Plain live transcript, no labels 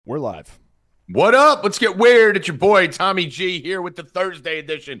We're live. What up? Let's get weird. It's your boy Tommy G here with the Thursday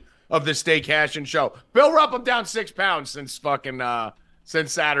edition of the Stay Cashin show. Bill Rupp, I'm down 6 pounds since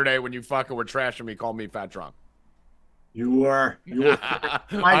Saturday when you fucking were trashing me, calling me fat drunk. You were.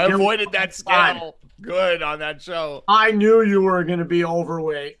 I avoided that scale good on that show. I knew you were going to be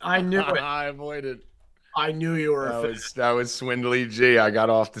overweight. I knew it. I avoided. I knew you were. That was swindly G. I got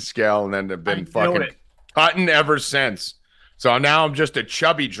off the scale and then have been fucking cutting ever since. So now I'm just a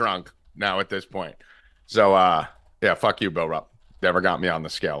chubby drunk now at this point. So yeah, fuck you, Bill Rupp. Never got me on the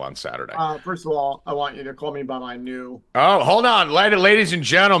scale on Saturday. First of all, I want you to call me by my new. Oh, hold on, ladies and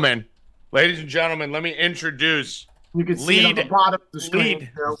gentlemen. Ladies and gentlemen, let me introduce. You can see it on the bottom of the screen.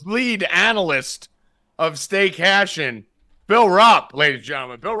 Lead analyst of Stay Cashin, Bill Rupp, ladies and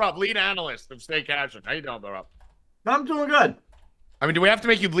gentlemen. Bill Rupp, lead analyst of Stay Cashin. How you doing, Bill Rupp? I'm doing good. I mean, do we have to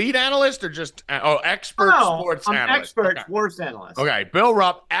make you lead analyst or just expert sports analyst? Expert sports analyst. Okay, Bill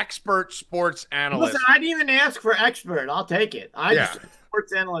Rupp, expert sports analyst. Listen, I didn't even ask for expert. I'll take it. I just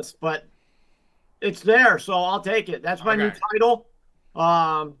sports analyst, but it's there, so I'll take it. That's my new title.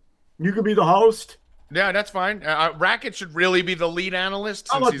 You could be the host. Yeah, that's fine. Rackets should really be the lead analyst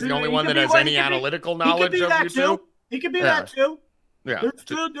since he's the only one that has any analytical knowledge of you two. He could be that too. Yeah,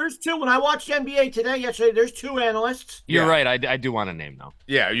 there's two. When I watched NBA yesterday, there's two analysts. You're right. I do want a name now.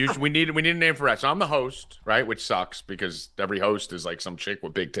 Yeah, we need a name for that. So I'm the host, right? Which sucks because every host is like some chick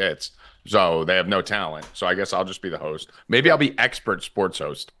with big tits, so they have no talent. So I guess I'll just be the host. Maybe I'll be expert sports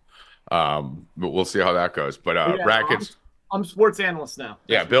host. But we'll see how that goes. But Rackets. I'm sports analyst now.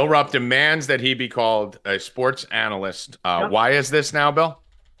 Yeah, Bill Rupp demands that he be called a sports analyst. Why is this now, Bill?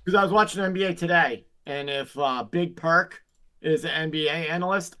 Because I was watching NBA today, and if Big Perk is an NBA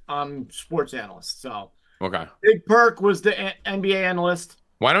analyst, I'm sports analyst. So okay, Big Perk was the NBA analyst.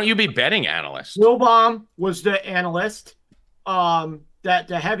 Why don't you be betting analyst? Wilbaum was the analyst. That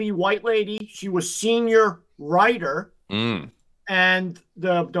the heavy white lady, she was senior writer. And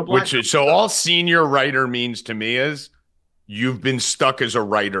the black. So all senior writer means to me is you've been stuck as a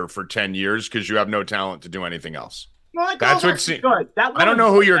writer for 10 years because you have no talent to do anything else. No, that's what's good. I don't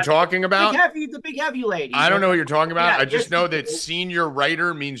know who you're talking about. The big heavy lady. I don't know who you're talking about. I just know that senior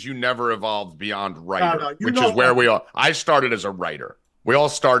writer means you never evolved beyond writer, which is where we all. I started as a writer. We all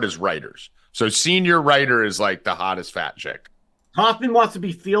start as writers. So senior writer is like the hottest fat chick. Hoffman wants to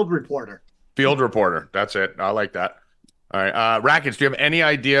be field reporter. Field reporter. That's it. I like that. All right. Rackets, do you have any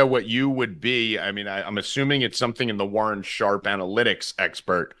idea what you would be? I mean, I'm assuming it's something in the Warren Sharp analytics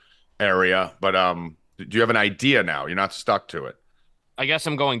expert area, but do you have an idea now? You're not stuck to it. I guess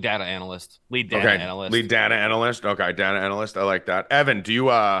I'm going data analyst. Lead data analyst. Lead data analyst. Okay, data analyst. I like that. Evan, do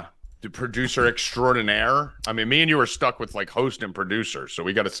you do producer extraordinaire? I mean, me and you are stuck with like host and producer, so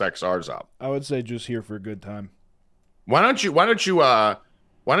we got to sex ours up. I would say just here for a good time. Why don't you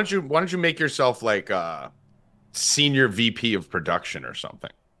make yourself like senior VP of production or something?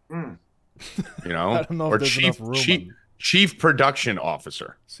 You know, I don't know or if chief production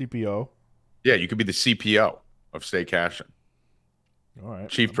officer. CPO. Yeah, you could be the CPO of Stay Cashin. All right.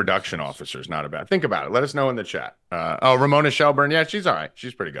 Chief production officer is not a bad. Think about it. Let us know in the chat. Ramona Shelburne. Yeah, she's all right.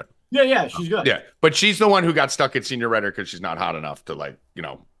 She's pretty good. Yeah, she's good. Yeah, but she's the one who got stuck at senior writer because she's not hot enough to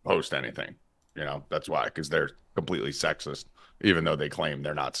host anything. That's why, because they're completely sexist, even though they claim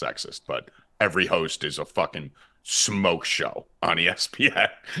they're not sexist. But every host is a fucking smoke show on ESPN.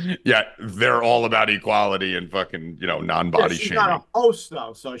 Yeah, they're all about equality and fucking, non-body she's shaming. She's not a host,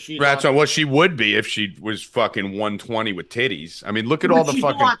 though, so she's... That's what she would be if she was fucking 120 with titties. I mean, look at all the she's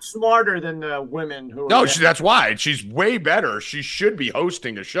fucking... She's a lot smarter than the women who... No, that's why. She's way better. She should be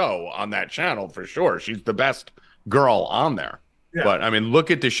hosting a show on that channel for sure. She's the best girl on there. Yeah. But, I mean, look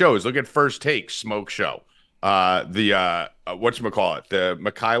at the shows. Look at First Take, Smoke Show. Whatchamacallit? The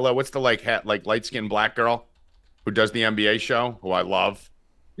Michaela, what's the light-skinned black girl who does the NBA show, who I love?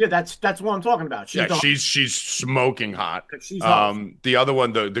 Yeah, that's what I'm talking about. She's smoking hot. She's hot. The other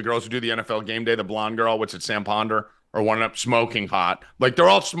one, the girls who do the NFL Game Day, the blonde girl, what's it, Sam Ponder, or one up smoking hot. Like, they're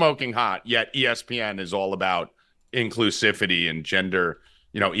all smoking hot, yet ESPN is all about inclusivity and gender,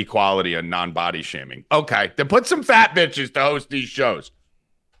 equality and non-body shaming. Okay, then put some fat bitches to host these shows.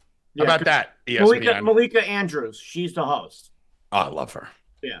 How about that, ESPN? Malika Andrews, she's the host. Oh, I love her.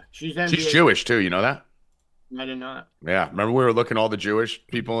 Yeah, she's Jewish too. You know that? I didn't know that. Yeah, remember we were looking at all the Jewish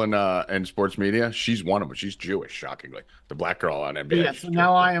people in sports media. She's one of them. She's Jewish, shockingly. The black girl on NBA. Yeah. So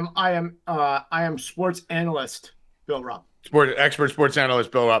now I am sports analyst Bill Rupp. Expert sports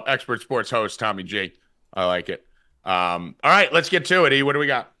analyst Bill Rupp. Expert sports host Tommy G. I like it. All right, let's get to it. E, what do we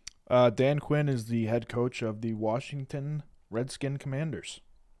got? Dan Quinn is the head coach of the Washington Redskin Commanders.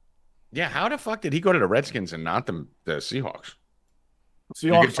 Yeah, how the fuck did he go to the Redskins and not the Seahawks?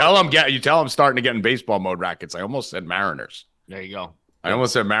 You can tell I'm starting to get in baseball mode, Rackets. I almost said Mariners. There you go. I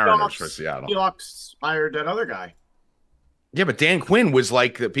almost said Mariners for Seattle. Seahawks hired that other guy. Yeah, but Dan Quinn was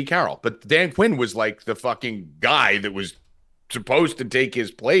like Pete Carroll. But Dan Quinn was like the fucking guy that was supposed to take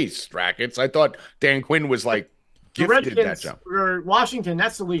his place, Rackets. I thought Dan Quinn was like gifted that job. For Washington,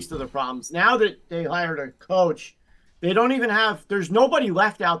 that's the least of the problems. Now that they hired a coach, they don't even have – there's nobody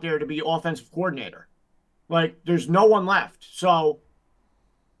left out there to be offensive coordinator. Like, there's no one left. So,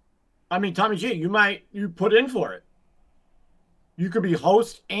 I mean, Tommy G, you put in for it. You could be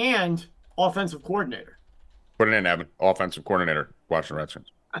host and offensive coordinator. Put it in, Evan. Offensive coordinator, Washington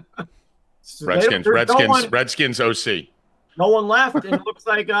Redskins. So Redskins OC. No one left, and it looks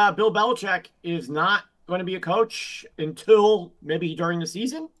like Bill Belichick is not going to be a coach until maybe during the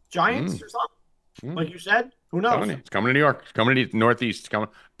season. Giants or something, like you said. Who knows? It's coming to New York. It's coming to the Northeast. It's coming.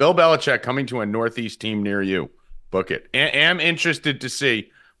 Bill Belichick coming to a Northeast team near you. Book it. Am interested to see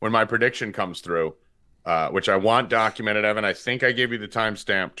when my prediction comes through, which I want documented, Evan. I think I gave you the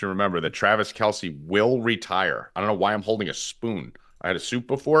timestamp to remember that Travis Kelce will retire. I don't know why I'm holding a spoon. I had a soup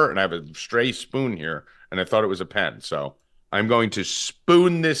before, and I have a stray spoon here, and I thought it was a pen. So I'm going to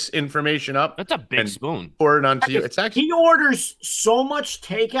spoon this information up. That's a big spoon. Pour it onto you. It's actually he orders so much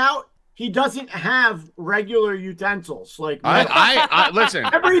takeout. He doesn't have regular utensils. Like I listen.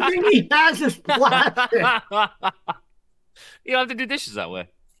 Everything he has is plastic. You don't have to do dishes that way,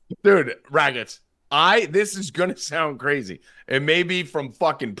 dude. Rackets. This is gonna sound crazy. It may be from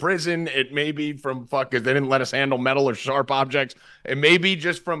fucking prison. It may be from fucking they didn't let us handle metal or sharp objects. It may be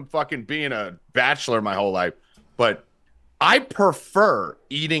just from fucking being a bachelor my whole life. But I prefer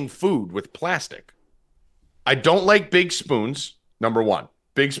eating food with plastic. I don't like big spoons. Number one.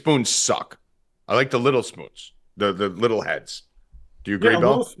 Big spoons suck. I like the little spoons, the little heads. Do you agree,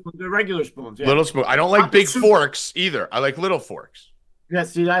 Bill? The regular spoons. Yeah. Little spoon. I don't like big forks either. I like little forks. Yeah,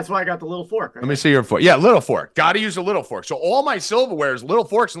 see, that's why I got the little fork. Let me see your fork. Yeah, little fork. Got to use a little fork. So all my silverware is little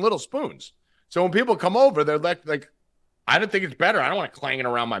forks and little spoons. So when people come over, they're like, I don't think it's better. I don't want to clang it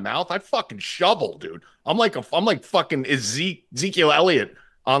around my mouth. I fucking shovel, dude. I'm like fucking Ezekiel Elliott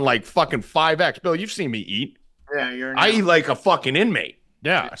on like fucking 5X. Bill, you've seen me eat. Yeah, I eat like a fucking inmate.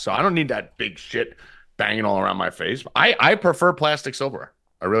 Yeah, so I don't need that big shit banging all around my face. I prefer plastic silverware.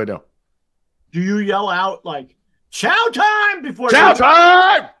 I really do. Do you yell out like "chow time" before chow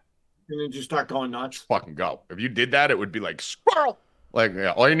time, and then just start going nuts? Fucking go. If you did that, it would be like squirrel. Like,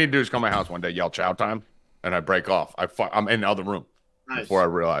 yeah, all you need to do is come to my house one day, yell "chow time," and I break off. I'm in the other room before I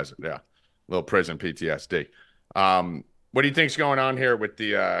realize it. Yeah, little prison PTSD. What do you think's going on here with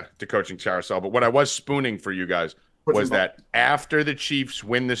the coaching carousel? But what I was spooning for you guys was that after the Chiefs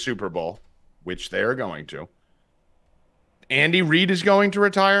win the Super Bowl, which they are going to, Andy Reid is going to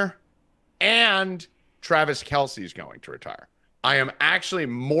retire and Travis Kelce is going to retire. I am actually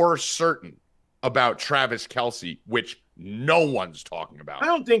more certain about Travis Kelce, which no one's talking about. I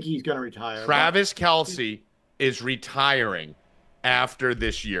don't think he's going to retire. Travis Kelce is retiring after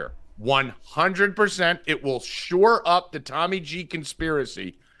this year. 100%. It will shore up the Tommy G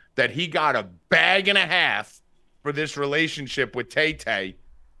conspiracy that he got a bag and a half for this relationship with Tay-Tay.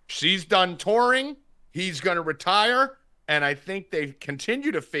 She's done touring. He's going to retire. And I think they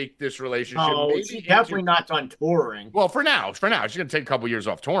continue to fake this relationship. No, she's definitely not done touring. Well, for now. She's going to take a couple years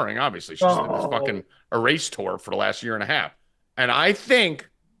off touring, obviously. She's done this fucking erase tour for the last year and a half. And I think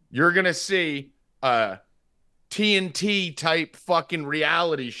you're going to see a TNT-type fucking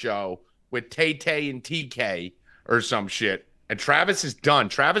reality show with Tay-Tay and TK or some shit. And Travis is done.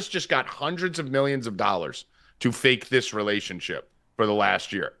 Travis just got hundreds of millions of dollars to fake this relationship for the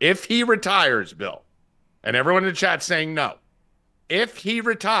last year. If he retires, Bill, and everyone in the chat saying no, if he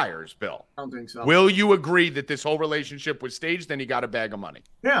retires, Bill, I don't think so. Will you agree that this whole relationship was staged? Then he got a bag of money.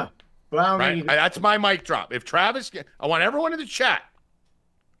 Yeah, but I don't think that's my mic drop. If Travis, I want everyone in the chat.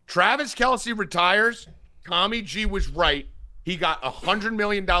 Travis Kelce retires. Tommy G was right. He got $100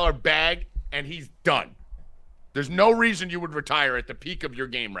 million bag, and he's done. There's no reason you would retire at the peak of your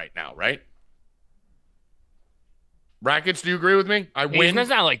game right now, right? Rackets, do you agree with me? I win. It's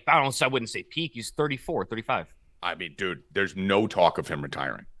not like, I wouldn't say peak. He's 34, 35. I mean, dude, there's no talk of him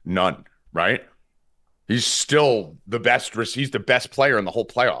retiring. None, right? He's still the best. He's the best player in the whole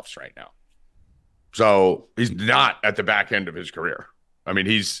playoffs right now. So he's not at the back end of his career. I mean,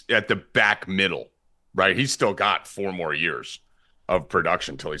 he's at the back middle, right? He's still got 4 more years of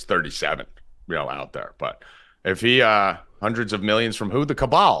production till he's 37, out there. But if he, hundreds of millions from who? The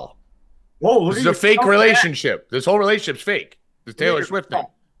cabal. Whoa, this is a fake relationship. This whole relationship's fake. This Taylor Swift thing.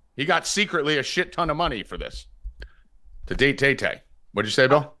 He got secretly a shit ton of money for this. To date Tay-Tay. What'd you say,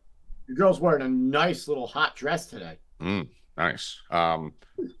 Bill? Your girl's wearing a nice little hot dress today. Nice. So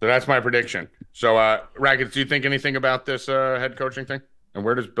that's my prediction. So, Rackets, do you think anything about this head coaching thing? And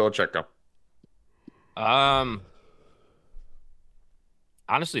where does Belichick go?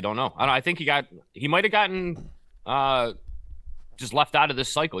 Honestly, don't know. I think he might have gotten just left out of this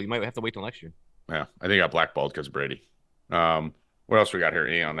cycle. You might have to wait till next year. Yeah, I think he got blackballed because of Brady. What else we got here,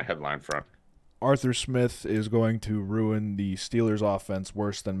 E, on the headline front? Arthur Smith is going to ruin the Steelers' offense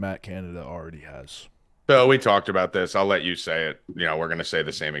worse than Matt Canada already has. Bill, we talked about this. I'll let you say it. We're going to say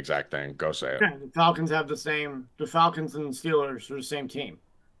the same exact thing. Go say it. Yeah, the Falcons have the Falcons and the Steelers are the same team.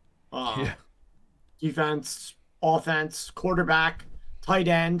 Defense, offense, quarterback, tight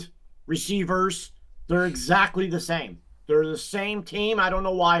end, receivers, they're exactly the same. They're the same team. I don't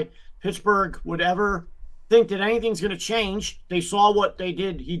know why Pittsburgh would ever think that anything's going to change. They saw what he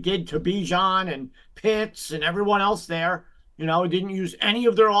did to Bijan and Pitts and everyone else there. He didn't use any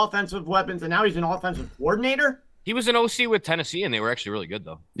of their offensive weapons, and now he's an offensive coordinator. He was an OC with Tennessee, and they were actually really good,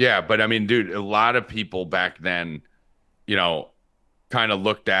 though. Yeah, but I mean, dude, a lot of people back then, kind of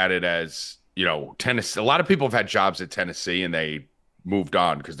looked at it as, Tennessee. A lot of people have had jobs at Tennessee, and they moved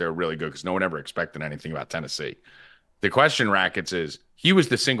on because they're really good because no one ever expected anything about Tennessee. The question, Rackets, is he was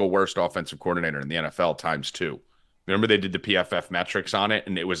the single worst offensive coordinator in the NFL times 2. Remember they did the PFF metrics on it,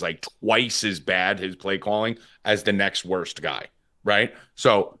 and it was like twice as bad, his play calling, as the next worst guy, right?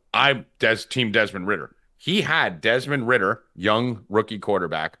 So team Desmond Ridder. He had Desmond Ridder, young rookie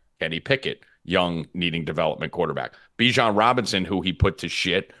quarterback, Kenny Pickett, young needing development quarterback, Bijan Robinson, who he put to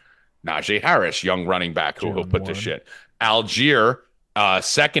shit, Najee Harris, young running back, who he'll put to shit, Algier,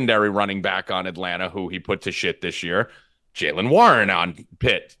 secondary running back on Atlanta, who he put to shit this year, Jalen Warren on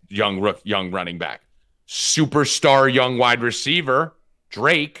Pitt, young running back. Superstar young wide receiver,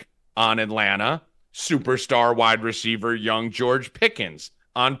 Drake on Atlanta. Superstar wide receiver, young George Pickens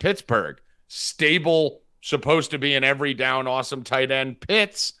on Pittsburgh. Stable, supposed to be an every down awesome tight end,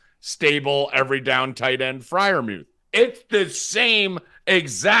 Pitts. Stable, every down tight end, Freiermuth. It's the same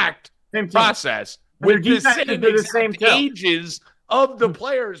exact process with the same ages of the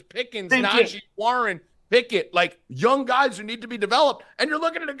players. Pickens, Najee, Warren, Pickett, like young guys who need to be developed. And you're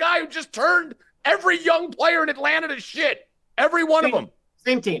looking at a guy who just turned every young player in Atlanta to shit. Every one of them.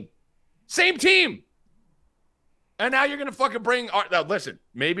 Same team. And now you're going to fucking bring now, listen,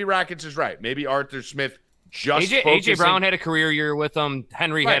 maybe Rackets is right. Maybe Arthur Smith just AJ Brown had a career year with him.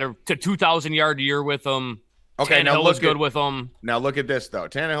 Henry had a 2,000-yard year with him. Okay, Tannehill was good with him. Now look at this, though.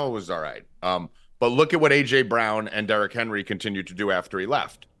 Tannehill was all right. But look at what AJ Brown and Derrick Henry continued to do after he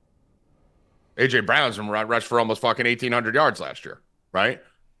left. AJ Brown's rushed for almost fucking 1,800 yards last year, right?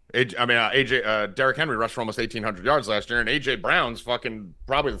 Derrick Henry rushed for almost 1,800 yards last year, and AJ Brown's fucking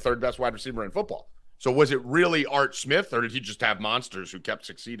probably the third best wide receiver in football. So was it really Art Smith, or did he just have monsters who kept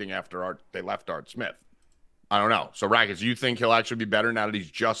succeeding after they left Art Smith? I don't know. So Rackets, you think he'll actually be better now that he's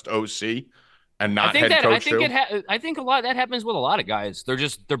just OC and not head coach? I think a lot of that happens with a lot of guys. They're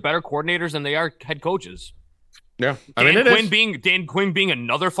better coordinators than they are head coaches. Yeah, Dan Quinn being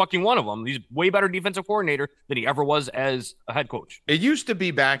another fucking one of them. He's way better defensive coordinator than he ever was as a head coach. It used to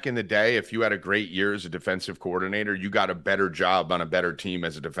be back in the day, if you had a great year as a defensive coordinator, you got a better job on a better team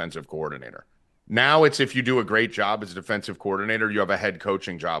as a defensive coordinator. Now it's if you do a great job as a defensive coordinator, you have a head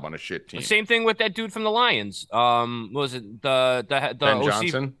coaching job on a shit team. Same thing with that dude from the Lions. Was it the Ben OC?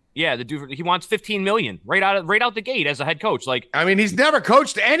 Johnson? Yeah, the dude. He wants $15 million right out the gate as a head coach. Like, I mean, he's never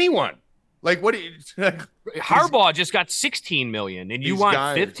coached anyone. Like, what? Harbaugh just got $16 million, and you want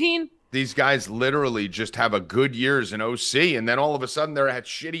 15? These guys literally just have a good years in OC, and then all of a sudden they're a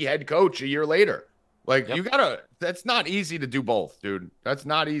shitty head coach a year later. Like, you gotta. That's not easy to do both, dude. That's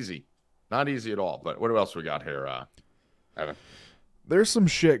not easy. Not easy at all. But what else we got here, Evan? There's some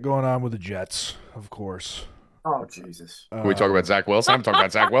shit going on with the Jets, of course. Oh, Jesus. Can we talk about Zach Wilson? I'm talking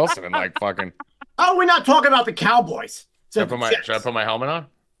about Zach Wilson and like fucking. Oh, we're not talking about the Cowboys. Should I put my helmet on?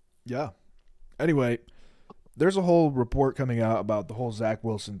 Yeah. Anyway, there's a whole report coming out about the whole Zach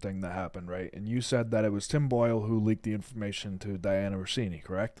Wilson thing that happened, right? And you said that it was Tim Boyle who leaked the information to Diana Rossini,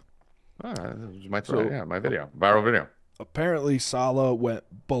 correct? That was my video, viral video. Apparently, Saleh went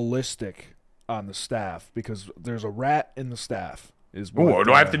ballistic on the staff because there's a rat in the staff.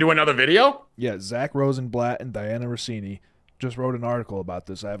 Do I have to do another video? Yeah, Zach Rosenblatt and Diana Rossini just wrote an article about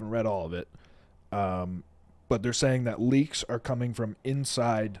this. I haven't read all of it. But they're saying that leaks are coming from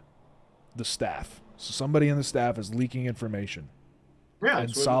inside the staff. So somebody in the staff is leaking information. Yeah,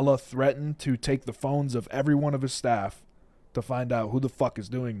 and Saleh threatened to take the phones of every one of his staff to find out who the fuck is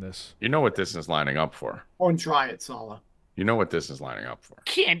doing this. You know what this is lining up for. Go and try it, Saleh. You know what this is lining up for.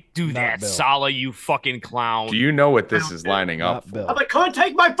 Can't do that, Saleh, you fucking clown. Do you know what this is lining up for? I'm like, come and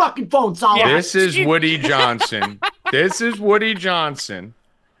take my fucking phone, Saleh. This is Woody Johnson This is Woody Johnson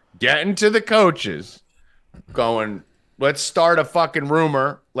getting to the coaches, going, let's start a fucking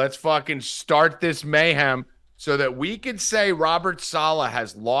rumor. Let's fucking start this mayhem so that we could say Robert Saleh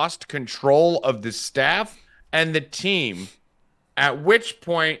has lost control of the staff and the team, at which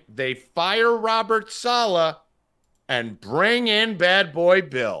point they fire Robert Saleh and bring in bad boy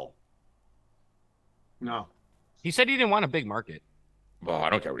Bill. No. He said he didn't want a big market. Well, I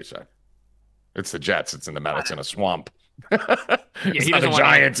don't care what he said. It's the Jets. It's in a swamp. He not the doesn't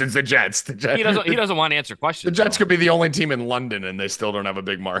Giants. It's the Jets. He doesn't want to answer questions. The Jets could be the only team in London, and they still don't have a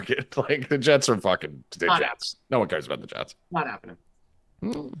big market. Like the Jets are fucking the Jets. No one cares about the Jets. Not happening. I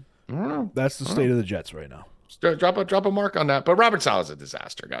don't know. That's the state of the Jets right now. Drop a mark on that. But Robert Saleh's a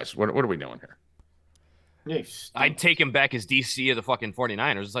disaster, guys. What are we doing here? I'd take him back as DC of the fucking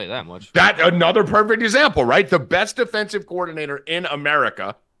 49ers. I'll tell you that much. That another perfect example, right? The best defensive coordinator in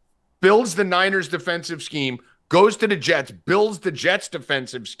America builds the Niners defensive scheme, goes to the Jets, builds the Jets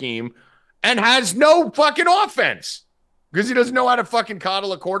defensive scheme, and has no fucking offense because he doesn't know how to fucking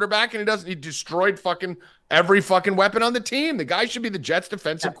coddle a quarterback, and he destroyed fucking every fucking weapon on the team. The guy should be the Jets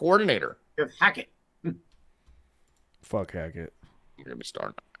defensive coordinator. Hackett. Fuck Hackett. You're gonna be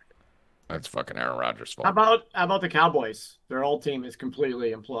starting. That's fucking Aaron Rodgers' fault. How about the Cowboys? Their whole team is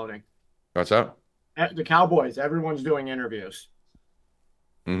completely imploding. What's up? The Cowboys, everyone's doing interviews.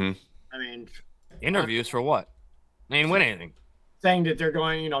 Mm-hmm. I mean, interviews for what? They didn't win anything. Saying that they're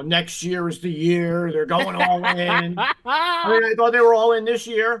going, next year is the year. They're going all in. I thought they were all in this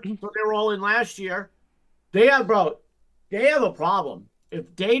year. I thought they were all in last year. They have a problem.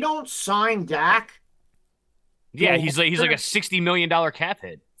 If they don't sign Dak. Yeah, he's like a $60 million cap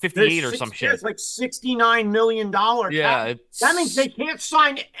hit. 58 or some shit. It's like $69 million. Yeah. That means they can't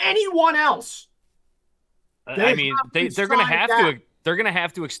sign anyone else. I mean, they're going to have to. They're going to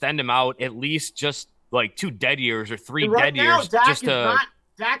have to extend him out at least just like 2 dead years or 3 dead years. Dak's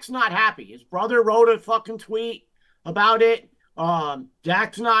not happy. His brother wrote a fucking tweet about it.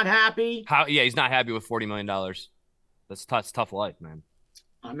 Dak's not happy. He's not happy with $40 million. That's tough life, man.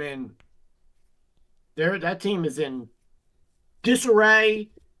 I mean, that team is in disarray,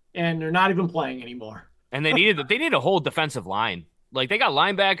 and they're not even playing anymore. And they need a whole defensive line. Like, they got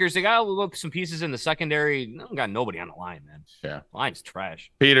linebackers. They got some pieces in the secondary. They don't got nobody on the line, man. Yeah. Line's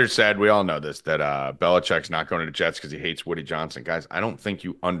trash. Peter said, we all know this, that Belichick's not going to the Jets because he hates Woody Johnson. Guys, I don't think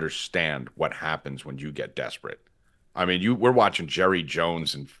you understand what happens when you get desperate. I mean, we're watching Jerry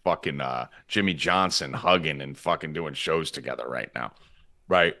Jones and fucking Jimmy Johnson hugging and fucking doing shows together right now.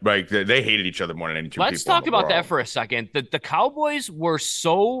 Right. They hated each other more than any two people. Let's talk about that for a second. The Cowboys were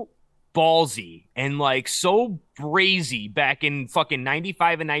so ballsy and like so brazy back in fucking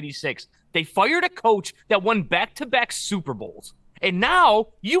 95 and 96. They fired a coach that won back-to-back Super Bowls. And now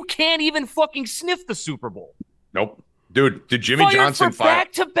you can't even fucking sniff the Super Bowl. Nope. Dude, did Jimmy Johnson fire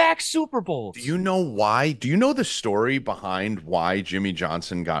back-to-back Super Bowls? Do you know why? Do you know the story behind why Jimmy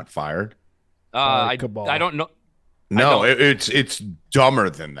Johnson got fired? I don't know. No, it's dumber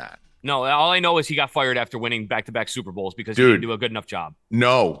than that. No, all I know is he got fired after winning back-to-back Super Bowls because he didn't do a good enough job.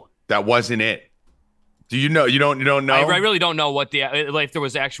 No, that wasn't it. Do you know? You don't know? I really don't know what if there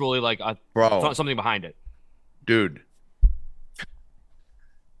was actually like something behind it. Dude,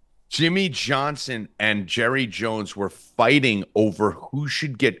 Jimmy Johnson and Jerry Jones were fighting over who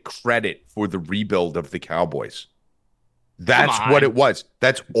should get credit for the rebuild of the Cowboys. That's what it was.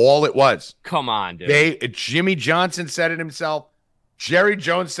 That's all it was. Come on, dude. Jimmy Johnson said it himself. Jerry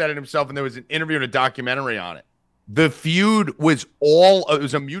Jones said it himself, and there was an interview and a documentary on it. The feud was it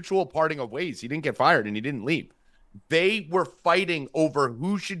was a mutual parting of ways. He didn't get fired, and he didn't leave. They were fighting over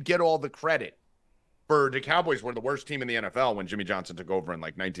who should get all the credit. The Cowboys were the worst team in the NFL when Jimmy Johnson took over in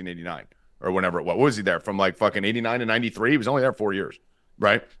like 1989 or whenever it was. What was he there from like fucking 89 to 93? He was only there 4 years,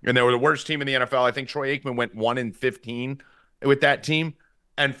 right? And they were the worst team in the NFL. I think Troy Aikman went 1-15 with that team.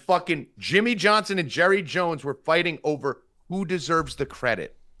 And fucking Jimmy Johnson and Jerry Jones were fighting over who deserves the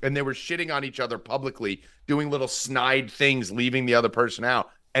credit. And they were shitting on each other publicly, doing little snide things, leaving the other person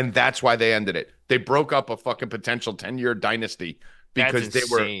out. And that's why they ended it. They broke up a fucking potential 10-year dynasty because they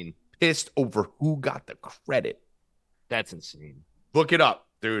were pissed over who got the credit. That's insane. Look it up,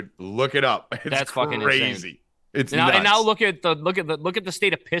 dude. Look it up. It's That's fucking crazy. Insane. It's nuts. And now look at the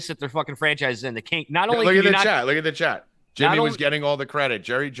state of piss that their fucking franchise is in. The king. Not only look at the chat. Look at the chat. Jimmy was getting all the credit.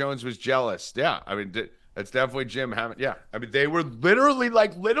 Jerry Jones was jealous. Yeah, I mean that's definitely Jim having. Yeah, I mean they were literally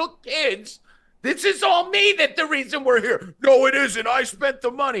like little kids. This is all me. That's the reason we're here. No, it isn't. I spent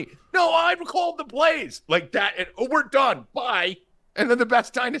the money. No, I called the plays like that. And we're done. Bye. And then the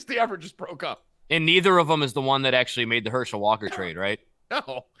best dynasty ever just broke up. And neither of them is the one that actually made the Herschel Walker trade, right?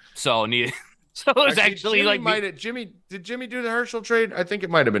 No. So neither. So it was actually Jimmy like did Jimmy do the Herschel trade? I think it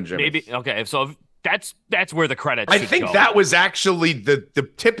might have been Jimmy. maybe okay. So that's where the credit. I should think go. that was actually the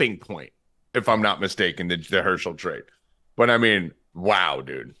tipping point, if I'm not mistaken, the Herschel trade. But I mean, wow,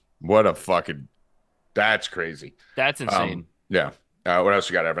 dude, what a fucking that's crazy. That's insane. Yeah. What else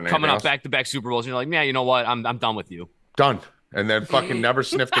you got, Evan? Coming Anything up else? back-to-back Super Bowls, and you're like, yeah, you know what? I'm done with you. Done. And then fucking never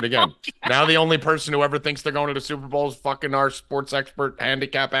sniffed it again. Now the only person who ever thinks they're going to the Super Bowl is fucking our sports expert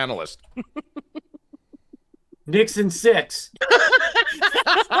handicap analyst. Knicks in 6.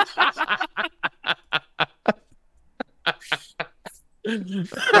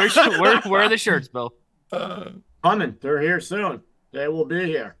 Where are the shirts, Bill? Coming. They're here soon. They will be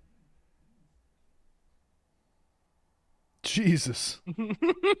here. Jesus.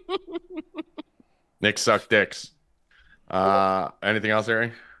 Knicks suck dicks. Anything else,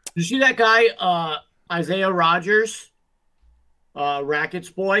 Harry? You see that guy, Isaiah Rodgers, Rackets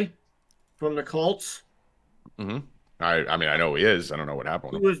boy from the Colts? Mm-hmm. I mean, I know he is. I don't know what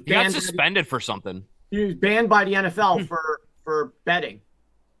happened. He was He got banned. suspended for something. He was banned by the NFL for betting.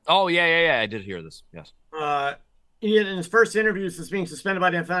 Oh, yeah. I did hear this. Yes. In his first interview since being suspended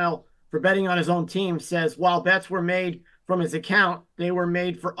by the NFL for betting on his own team, says while bets were made from his account, they were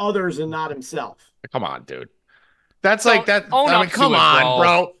made for others and not himself. Come on, dude. That's like that. Own I up mean, to come it, on,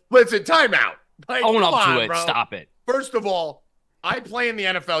 bro. Listen, timeout. Like, Own come up on, to it. bro. Stop it. First of all, I play in the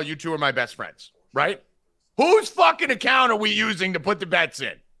NFL. You two are my best friends, right? Whose fucking account are we using to put the bets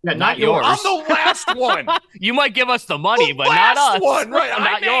in? Yeah, Not yours. I'm the last one. You might give us the money, The but not last us. one, right? I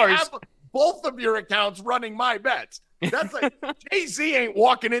Not may yours. have both of your accounts running my bets. That's like Jay-Z ain't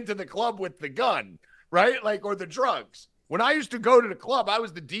walking into the club with the gun, right? Like, or the drugs. When I used to go to the club, I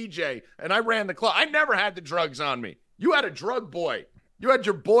was the DJ and I ran the club. I never had the drugs on me. You had a drug boy. You had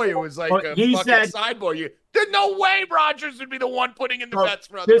your boy who was like a fucking side boy. There's no way Rodgers would be the one putting in the bets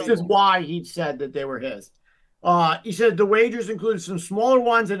for us. This is why he said that they were his. He said the wagers included some smaller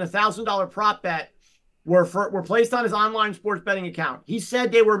ones and $1,000 prop bet were placed on his online sports betting account. He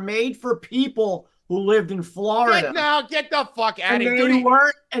said they were made for people who lived in Florida. Get the fuck out and of here.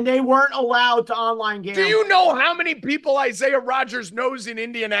 they weren't allowed to online gamble. Do you know how many people Isaiah Rodgers knows in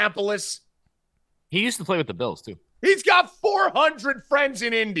Indianapolis? He used to play with the Bills, too. He's got 400 friends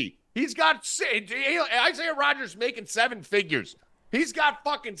in Indy. He's got Isaiah Rodgers making 7 figures. He's got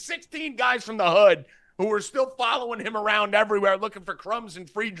fucking 16 guys from the hood who are still following him around everywhere looking for crumbs and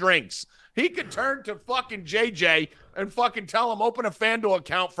free drinks. He could turn to fucking JJ and fucking tell him, open a FanDuel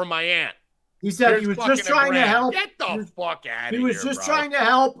account for my aunt. He said he was just trying to help. Get the fuck out of here, He was just trying to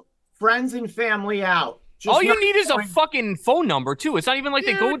help friends and family out. All you need is a fucking phone number, too. It's not even like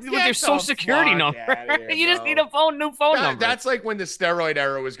they go with their social security number. You just need a new phone number. That's like when the steroid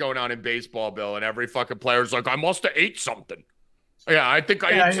era was going on in baseball, Bill, and every fucking player's like, I must have ate something. Yeah, I think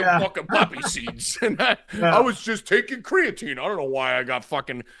I ate some fucking poppy seeds. And I was just taking creatine. I don't know why I got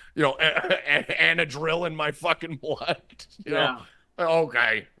fucking, Anadril in my fucking blood. You know?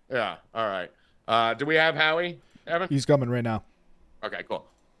 Okay. Yeah. All right. Do we have Howie, Evan? He's coming right now. Okay, cool.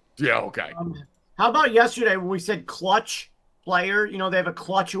 Yeah, okay. How about yesterday when we said clutch player? They have a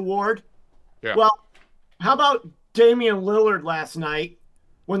clutch award. Yeah. Well, how about Damian Lillard last night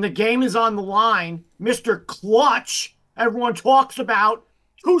when the game is on the line, Mr. Clutch, everyone talks about,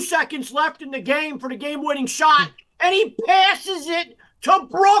 2 seconds left in the game for the game-winning shot, and he passes it to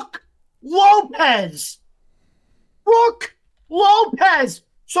Brook Lopez. Brook Lopez.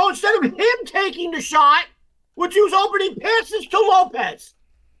 So instead of him taking the shot, which he was opening, passes to Lopez.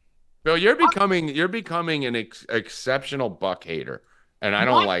 Bill, you're becoming an exceptional Buck hater, and I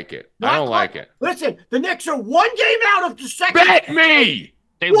don't like it. I don't like it. Listen, the Knicks are 1 game out of the second. Bet me!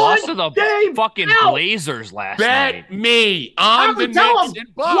 They lost to the fucking Blazers last night. Bet me on the Knicks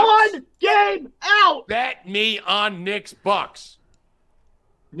and Bucks. 1 game out. Bet me on Knicks Bucks.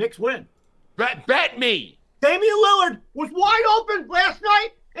 Knicks win. Bet me. Damian Lillard was wide open last night,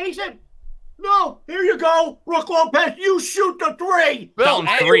 and he said, no, here you go, Brook Lopez. You shoot the 3. Bill,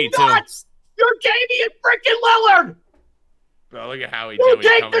 Down 3, too. You're Damian freaking Lillard. Bill, look at Howie You Dewey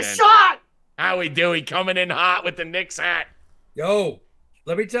take coming the in. shot. Howie Dewey coming in hot with the Knicks hat. Yo,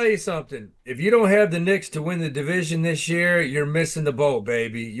 let me tell you something. If you don't have the Knicks to win the division this year, you're missing the boat,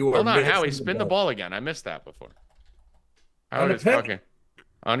 baby. You are Hold on, missing Howie, the spin the boat. ball again. I missed that before. On the Howie's pen? fucking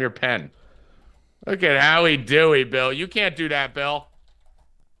on your pen. Look at Howie Dewey, Bill. You can't do that, Bill.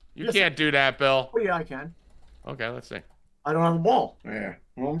 You can't do that, Bill. Oh, yeah, I can. Okay, let's see. I don't have a ball. Yeah,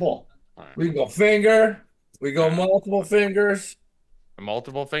 I don't have a ball. We can go finger. We go multiple fingers.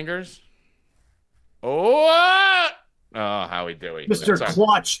 Multiple fingers. Oh, Howie Dewey. Mr. Sorry.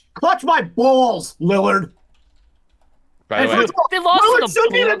 Clutch. Clutch my balls, Lillard. By the way, They lost to Lillard the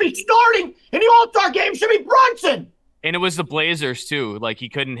shouldn't even be starting in the All-Star game. Should be Brunson. And it was the Blazers too. Like he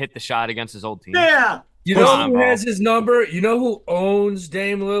couldn't hit the shot against his old team. Yeah. You Come know on, who bro. has his number? You know who owns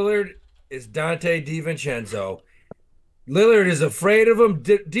Dame Lillard? Is Dante DiVincenzo. Lillard is afraid of him.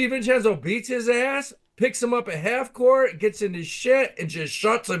 DiVincenzo beats his ass, picks him up at half court, gets in his shit, and just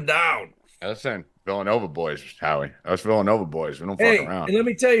shuts him down. listen, Villanova boys, Howie. Us Villanova boys, we don't Hey, fuck around. and let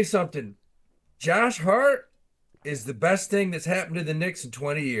me tell you something. Josh Hart is the best thing that's happened to the Knicks in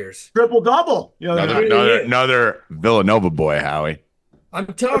 20 years. Triple-double. You know, Another Villanova boy, Howie. I'm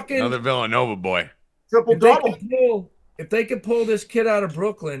talking. Another Villanova boy. triple-double. If they could pull this kid out of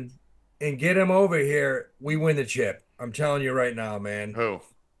Brooklyn and get him over here, we win the chip. I'm telling you right now, man. Who?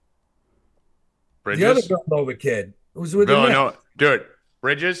 The other Bridges? Villanova kid who's with the Villanova. Knicks. Dude,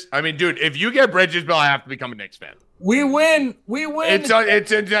 Bridges? I mean, dude, if you get Bridges, Bill, I have to become a Knicks fan. We win. We win.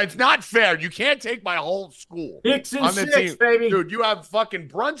 It's not fair. You can't take my whole school. Knicks and on the 6, team. baby. Dude, you have fucking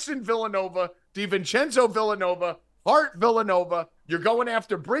Brunson Villanova, DiVincenzo Villanova, Hart Villanova. You're going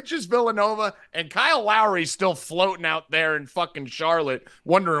after Bridges Villanova, and Kyle Lowry's still floating out there in fucking Charlotte,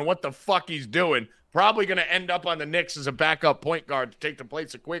 wondering what the fuck he's doing. Probably going to end up on the Knicks as a backup point guard to take the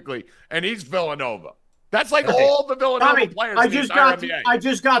place of Quickly, and he's Villanova. That's like all the Villanova Tommy, players I in the just entire got NBA. I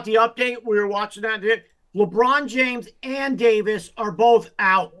just got the update. We were watching that. LeBron James and Davis are both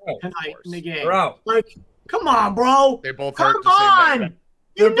out tonight in the game. They're out. Like, come on, bro. They both Come hurt the same day. on.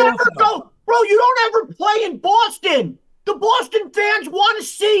 You They're never both go. Bro, you don't ever play in Boston. The Boston fans want to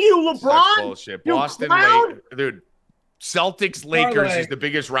see you, Such LeBron. bullshit. You Boston, clown. dude. Celtics Lakers Parlay. is the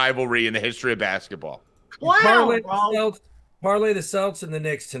biggest rivalry in the history of basketball. Clown, bro. Parlay the Celtics and the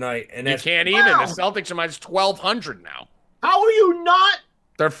Knicks tonight, and You that's can't Wow. even. The Celtics are minus 1,200 now. How are you not?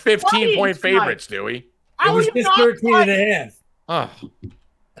 They're 15-point Playing favorites, Dewey. it How was are you just not 13 and playing? a half.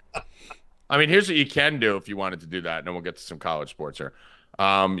 Oh. I mean, here's what you can do if you wanted to do that, and then we'll get to some college sports here.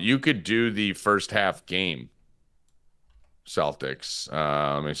 You could do the first half game. Celtics.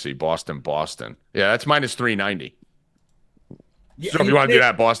 Let me see. Boston. Yeah, that's minus 390. Yeah, So if you want to do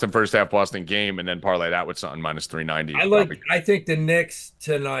that, Boston first half, Boston game, and then parlay that with something minus 390. I think the Knicks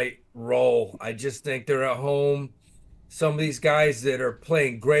tonight roll. I just think they're at home. Some of these guys that are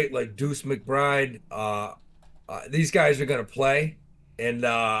playing great, like Deuce McBride, these guys are going to play, and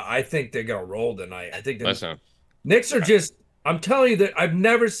I think they're going to roll tonight. I think the Knicks are just. I'm telling you that I've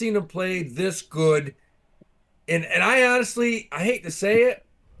never seen them play this good, and I honestly, I hate to say it,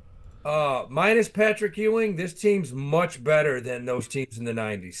 minus Patrick Ewing, this team's much better than those teams in the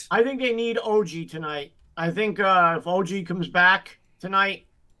 90s. I think they need OG tonight. I think if OG comes back tonight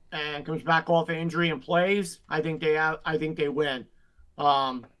and comes back off an injury and plays, I think they win.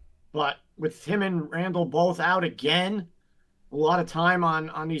 But with him and Randall both out again, a lot of time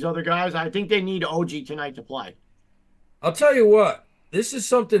on these other guys, I think they need OG tonight to play. I'll tell you what, this is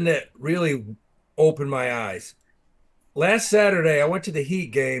something that really opened my eyes. Last Saturday, I went to the Heat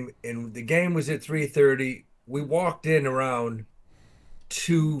game, and the game was at 3:30. We walked in around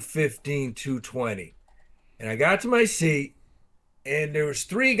 2:15, 2:20. And I got to my seat, and there was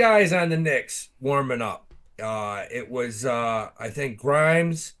 3 guys on the Knicks warming up. It was, I think,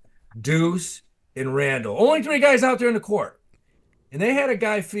 Grimes, Deuce, and Randall. Only 3 guys out there in the court. And they had a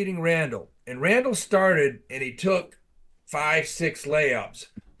guy feeding Randall. And Randall started, and he took 5-6 layups,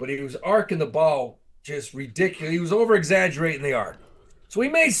 but he was arcing the ball just ridiculous. He was over-exaggerating the arc. So he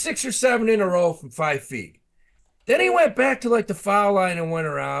made 6 or 7 in a row from 5 feet. Then he went back to like the foul line and went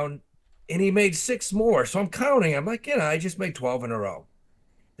around, and he made 6 more. So I'm counting. I'm like, I just made 12 in a row.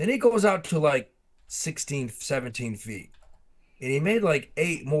 Then he goes out to like 16, 17 feet, and he made like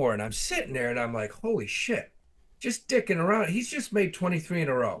 8 more. And I'm sitting there, and I'm like, holy shit, just dicking around. He's just made 23 in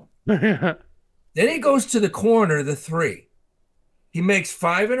a row. Then he goes to the corner, the 3. He makes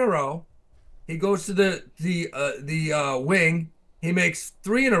 5 in a row. He goes to the wing. He makes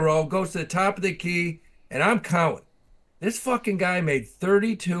 3 in a row, goes to the top of the key, and I'm counting. This fucking guy made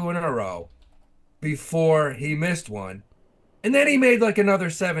 32 in a row before he missed one. And then he made like another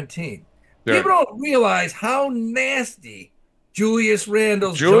 17. Yeah. People don't realize how nasty Julius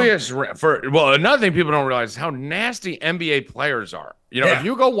Randle's another thing people don't realize is how nasty NBA players are. You know, if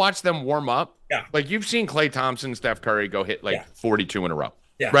you go watch them warm up, like you've seen Klay Thompson, Steph Curry go hit like 42 in a row.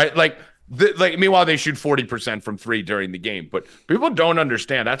 Yeah. Right? Like meanwhile, they shoot 40% from 3 during the game. But people don't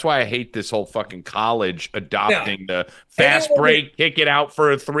understand. That's why I hate this whole fucking college adopting the fast break, kick it out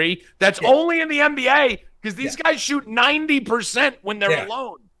for a 3. That's only in the NBA because these guys shoot 90% when they're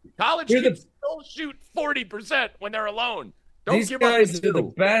alone. College kids still shoot 40% when they're alone. These guys are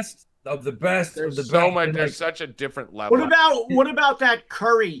the best of the best of the best. There's such a different level. What about that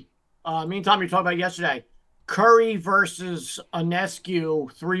Curry? Me and Tommy talked about yesterday. Curry versus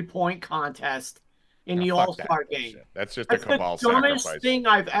Ionescu 3-point contest in the All-Star game. That's just That's a cabal the dumbest sacrifice. thing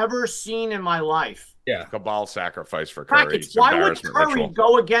I've ever seen in my life. Yeah. Cabal sacrifice for Curry. Rackets, why would Curry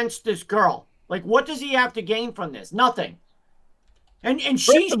go against this girl? Like, what does he have to gain from this? Nothing. And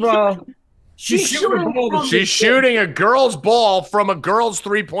she's shooting a girl's ball from a girl's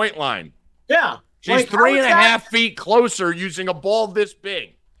 3-point line. Yeah. She's like, 3.5 feet closer using a ball this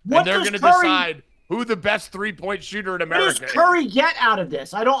big. And they're going to decide who the best 3-point shooter in America is. What does Curry get out of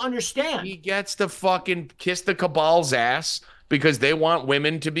this? I don't understand. He gets to fucking kiss the cabal's ass because they want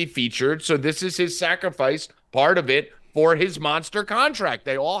women to be featured. So this is his sacrifice, part of it, for his monster contract.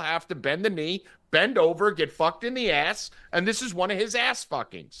 They all have to bend the knee, bend over, get fucked in the ass, and this is one of his ass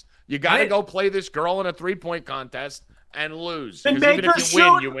fuckings. You got to go play this girl in a 3-point contest and lose. And make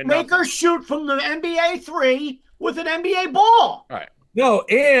her shoot from the NBA 3 with an NBA ball. All right. No,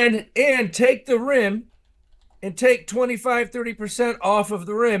 and take the rim and take 25-30% off of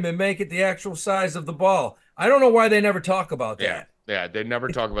the rim and make it the actual size of the ball. I don't know why they never talk about that. Yeah, they never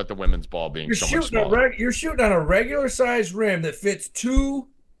talk about the women's ball being so much smaller. You're shooting on a regular size rim that fits two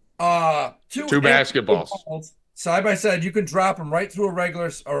basketballs side by side. You can drop them right through a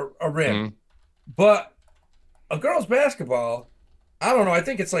regular or a rim. Mm-hmm. But a girl's basketball, I don't know. I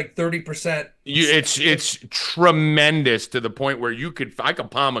think it's like 30%. It's tremendous to the point where I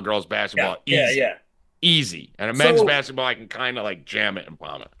could palm a girl's basketball easy. And a men's basketball, I can kind of like jam it and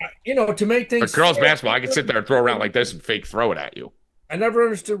palm it. To make things. A girl's basketball, I can sit there and throw around like this and fake throw it at you. I never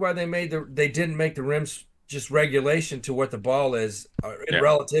understood why they didn't make the rims just regulation to what the ball is in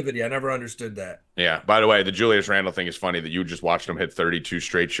relativity. I never understood that. Yeah. By the way, the Julius Randle thing is funny that you just watched him hit 32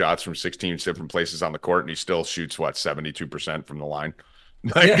 straight shots from 16 different places on the court, and he still shoots 72% from the line.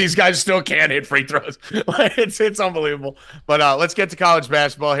 These guys still can't hit free throws. It's unbelievable. But let's get to college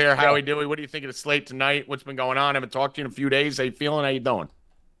basketball here. Howie Dewey, what do you think of the slate tonight? What's been going on? I haven't talked to you in a few days. How you feeling? How you doing?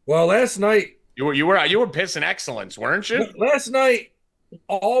 Well, last night you were pissing excellence, weren't you? Last night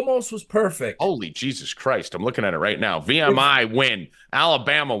almost was perfect. Holy Jesus Christ. I'm looking at it right now. VMI win.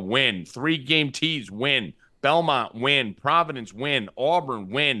 Alabama win. 3-game tees win. Belmont win. Providence win. Auburn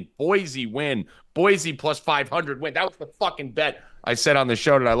win. Boise win. Boise plus 500 win. That was the fucking bet I said on the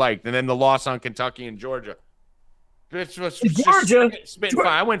show that I liked. And then the loss on Kentucky and Georgia. Georgia.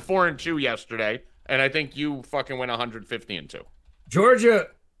 I went 4-2 yesterday, and I think you fucking went 150-2. Georgia.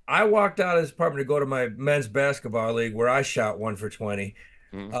 I walked out of this apartment to go to my men's basketball league where I shot 1 for 20.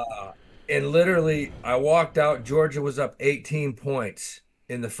 And literally I walked out. Georgia was up 18 points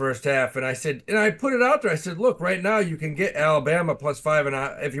in the first half. And I put it out there. I said, look, right now you can get Alabama plus 5.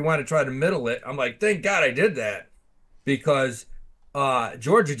 And if you want to try to middle it, I'm like, thank God I did that, because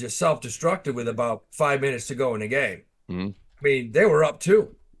Georgia just self-destructed with about 5 minutes to go in the game. I mean, they were up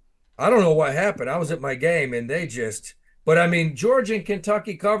 2. I don't know what happened. I was at my game and they just... But, I mean, Georgia and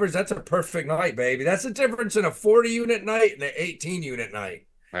Kentucky covers, that's a perfect night, baby. That's the difference in a 40-unit night and an 18-unit night.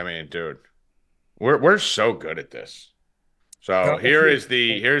 I mean, dude, we're so good at this. So here's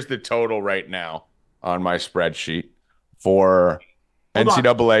the total right now on my spreadsheet for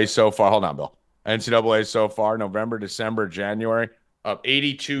NCAA so far. Hold on, Bill. NCAA so far, November, December, January, up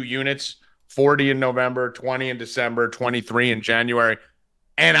 82 units, 40 in November, 20 in December, 23 in January.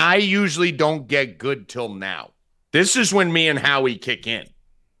 And I usually don't get good till now. This is when me and Howie kick in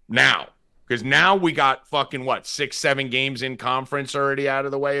now, because now we got fucking 6-7 games in conference already out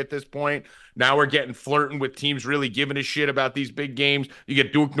of the way at this point. Now we're getting flirting with teams really giving a shit about these big games. You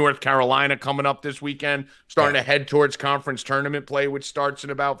get Duke, North Carolina coming up this weekend, starting to head towards conference tournament play, which starts in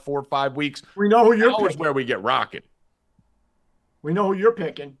about 4 or 5 weeks. We know who you're picking. Where we get rocking. We know who you're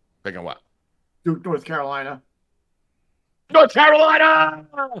picking. Picking what? Duke, North Carolina. North Carolina!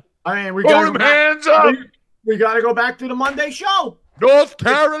 I mean, we got them hands up. We got to go back to the Monday show. North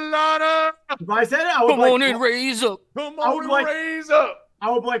Carolina. If I said it, I would come on and raise up. Come on and raise up.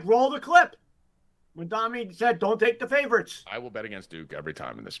 I would roll the clip when Tommy said, "Don't take the favorites." I will bet against Duke every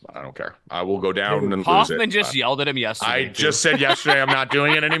time in this spot. I don't care. I will go down and lose it. Hoffman just yelled at him yesterday. I just said yesterday I'm not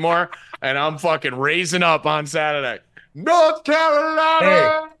doing it anymore, and I'm fucking raising up on Saturday. North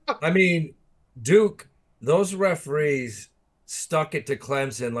Carolina. Hey, I mean, Duke. Those referees stuck it to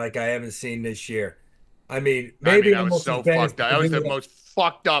Clemson like I haven't seen this year. I mean, maybe that was so fucked up. That was the most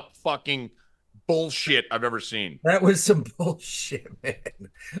fucked up fucking bullshit I've ever seen. That was some bullshit, man.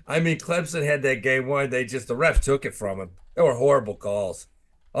 I mean, Clemson had that game won. The refs took it from them. They were horrible calls.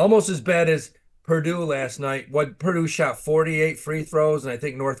 Almost as bad as Purdue last night. Purdue shot 48 free throws, and I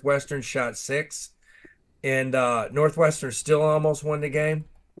think Northwestern shot 6. And Northwestern still almost won the game.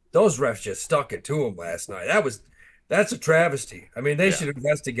 Those refs just stuck it to them last night. That's a travesty. I mean, they should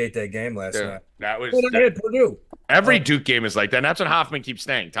investigate that game last night. That was Well, they had Purdue. Every Duke game is like that. And that's what Hoffman keeps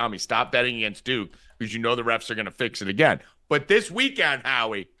saying. Tommy, stop betting against Duke because you know the refs are going to fix it again. But this weekend,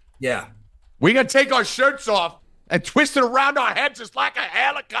 Howie, we got to take our shirts off and twist it around our heads just like a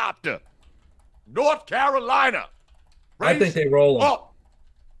helicopter. North Carolina. I think they roll them. Oh,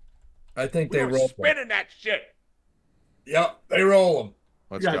 I think they roll them. Spinning that shit. Yep, they roll them.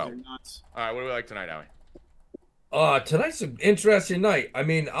 Let's go. All right, what do we like tonight, Howie? Tonight's an interesting night. I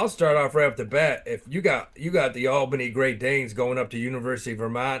mean, I'll start off right off the bat. If you got the Albany Great Danes going up to University of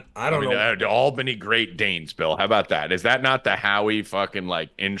Vermont, I don't know. The Albany Great Danes, Bill. How about that? Is that not the Howie fucking like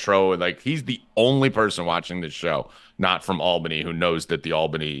intro? Like he's the only person watching this show, not from Albany, who knows that the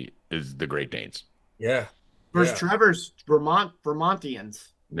Albany is the Great Danes. Yeah. Where's Trevor's Vermontians?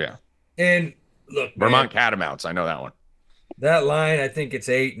 Yeah. And look, Vermont Catamounts. I know that one. That line, I think it's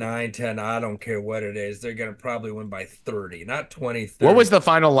 8, 9, 10. I don't care what it is. They're going to probably win by 30, not 20, 30. What was the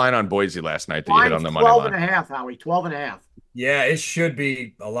final line on Boise last night that you hit on the money line? 12.5, Howie. 12.5. Yeah, it should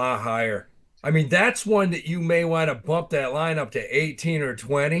be a lot higher. I mean, that's one that you may want to bump that line up to 18 or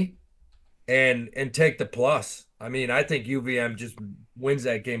 20 and take the plus. I mean, I think UVM just wins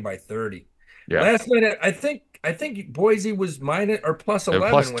that game by 30. Yeah. Last minute, I think Boise was minus or plus 11.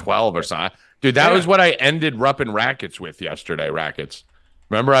 Plus 12 or something. Dude, that was what I ended Rupp and Rackets with yesterday, Rackets.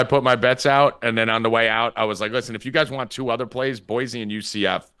 Remember I put my bets out, and then on the way out, I was like, listen, if you guys want two other plays, Boise and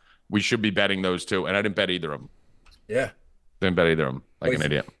UCF, we should be betting those two. And I didn't bet either of them. Yeah. Didn't bet either of them like an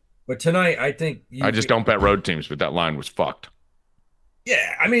idiot. But tonight, I think I just don't bet road teams, but that line was fucked.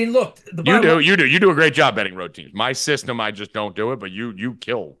 Yeah, I mean, look. You do a great job betting road teams. My system, I just don't do it, but you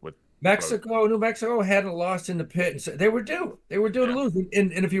kill with New Mexico hadn't lost in the pit, and so they were due. They were due to lose.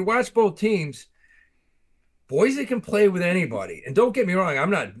 And if you watch both teams, Boise can play with anybody. And don't get me wrong, I'm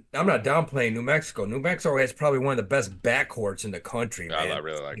not downplaying New Mexico. New Mexico has probably one of the best backcourts in the country. Man. I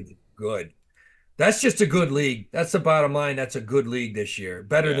really like it. Good. That's just a good league. That's the bottom line. That's a good league this year.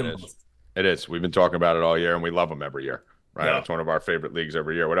 Better than most. It is. We've been talking about it all year, and we love them every year. Right? Yeah. It's one of our favorite leagues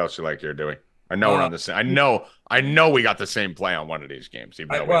every year. What else you like here, Dewey? I know we're on the same. I know we got the same play on one of these games.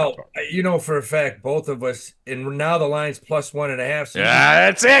 You know for a fact, both of us, and now the line's plus 1.5. So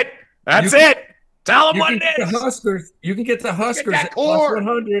that's it. That's it. Tell them what it is. You can get the Huskers at plus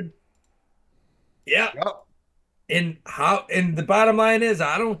 100. Yeah. Yep. And the bottom line is,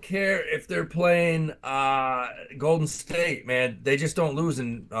 I don't care if they're playing Golden State, man. They just don't lose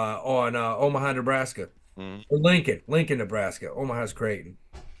on Omaha, Nebraska, or Lincoln, Nebraska. Omaha's Creighton.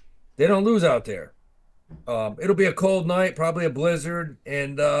 They don't lose out there. It'll be a cold night, probably a blizzard,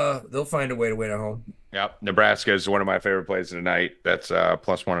 and they'll find a way to win at home. Yep. Nebraska is one of my favorite plays tonight. That's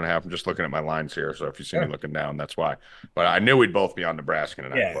plus 1.5. I'm just looking at my lines here, so if you see me looking down, that's why. But I knew we'd both be on Nebraska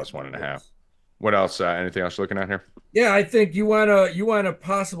tonight, plus 1.5. What else? Anything else you're looking at here? Yeah, I think you want a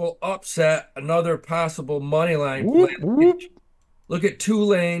possible upset, another possible money line play. Look at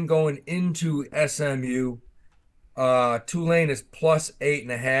Tulane going into SMU. Tulane is plus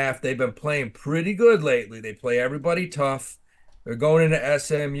 8.5. They've been playing pretty good lately. They play everybody tough. They're going into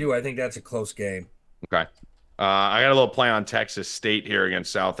SMU. I think that's a close game. Okay. I got a little play on Texas State here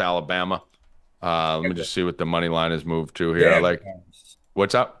against South Alabama. Let me just see what the money line has moved to here. Yeah.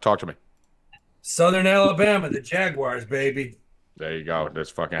 What's up? Talk to me. Southern Alabama, the Jaguars, baby. There you go.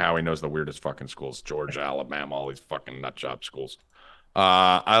 This fucking Howie knows the weirdest fucking schools. Georgia, Alabama, all these fucking nut job schools.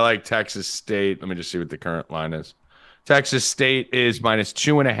 I like Texas State. Let me just see what the current line is. Texas State is minus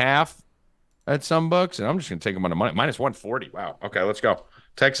 2.5 at some books, and I'm just gonna take them on the money. Minus 140. Wow. Okay, let's go.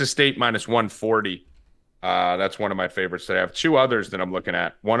 Texas State minus 140. That's one of my favorites. I have two others that I'm looking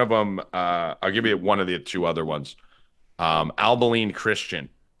at. One of them, I'll give you one of the two other ones. Abilene Christian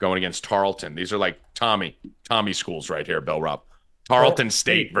going against Tarleton. These are like Tommy schools right here, Bill Rupp. Tarleton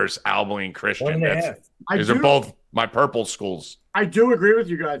State versus Abilene Christian. These are both my purple schools. I do agree with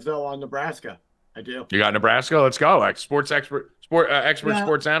you guys though on Nebraska. I do. You got Nebraska? Let's go. Sports analyst.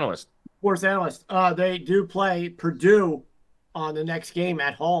 Sports analyst. They do play Purdue on the next game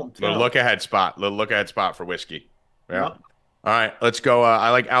at home. Little look ahead spot for whiskey. Yeah. Yep. All right, let's go.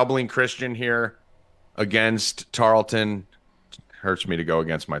 I like Abilene Christian here against Tarleton. Hurts me to go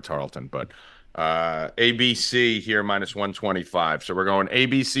against my Tarleton, but ABC here minus 125. So we're going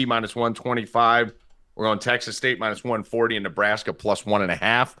ABC minus 125. We're going Texas State minus 140 and Nebraska plus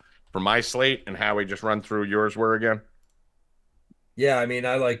 1.5 for my slate. And Howie, just run through yours were again. Yeah, I mean,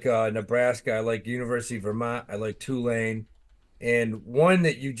 I like Nebraska. I like University of Vermont. I like Tulane. And one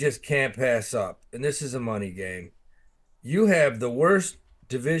that you just can't pass up, and this is a money game. You have the worst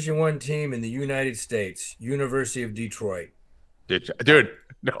Division I team in the United States, University of Detroit. Dude,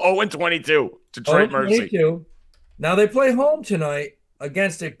 0-22. Detroit Mercy. Now they play home tonight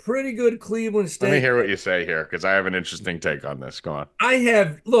against a pretty good Cleveland State. Let me hear what you say here, because I have an interesting take on this. Go on. I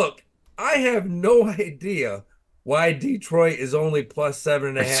have no idea why Detroit is only plus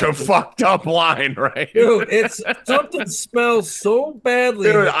 7.5. It's so fucked up line, right? Dude, it's something smells so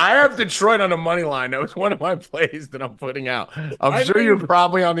badly. Dude, I have Detroit on a money line. That was one of my plays that I'm putting out. I'm sure you're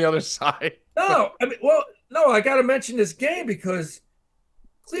probably on the other side. No, I got to mention this game because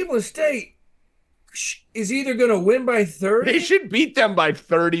Cleveland State is either going to win by 30. They should beat them by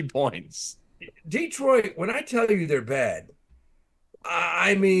 30 points. Detroit, when I tell you they're bad,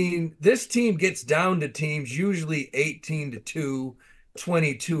 I mean, this team gets down to teams usually 18-2,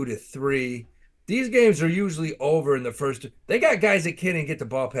 22-3. These games are usually over in the first. They got guys that can't even get the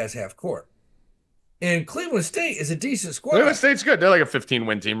ball past half court. And Cleveland State is a decent squad. Cleveland State's good. They're like a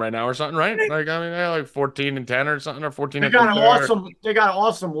 15-win team right now or something, right? Like, I mean, they're like 14-10 or something, or 14. They got an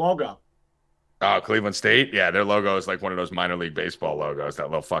awesome logo. Oh, Cleveland State? Yeah, their logo is like one of those minor league baseball logos, that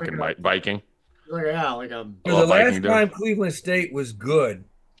little fucking Viking. Yeah, like a. The last time Cleveland State was good,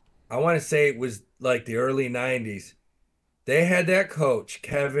 I want to say it was like the early 90s. They had that coach,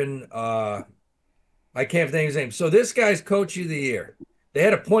 Kevin, I can't think of his name. So this guy's coach of the year. They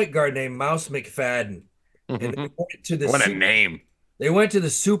had a point guard named Mouse McFadden. And they went to the what a name. They went to the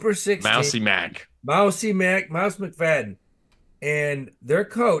Super 16. Mousy Mac. Mouse McFadden. And their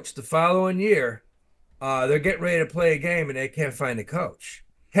coach the following year, they're getting ready to play a game and they can't find the coach.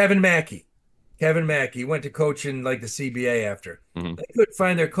 Kevin Mackey went to coach in like the CBA after. Mm-hmm. They couldn't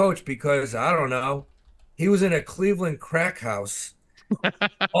find their coach because, I don't know, he was in a Cleveland crack house,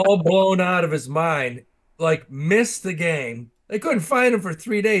 all blown out of his mind, like missed the game. They couldn't find him for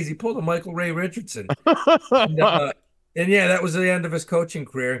 3 days. He pulled a Michael Ray Richardson. And yeah, that was the end of his coaching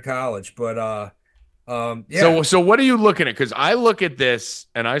career in college. But yeah. So what are you looking at? Because I look at this,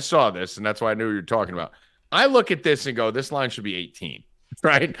 and I saw this, and that's why I knew what you were talking about. I look at this and go, this line should be 18.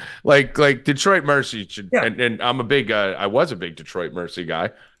 Right, like Detroit Mercy should, yeah. and I'm a big, I was a big Detroit Mercy guy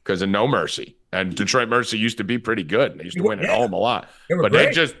because of No Mercy, and Detroit Mercy used to be pretty good. They used to win at home a lot, but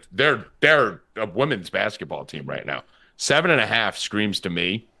they're a women's basketball team right now. 7.5 screams to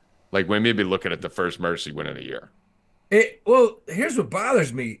me like we may be looking at the first Mercy win of the year. Well, here's what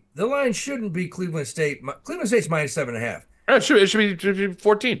bothers me: the line shouldn't be Cleveland State. Cleveland State's minus 7.5. It should be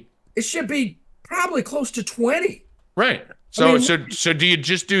 14. It should be probably close to 20. Right. So do you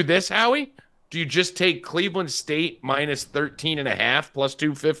just do this, Howie? Do you just take Cleveland State minus 13.5 plus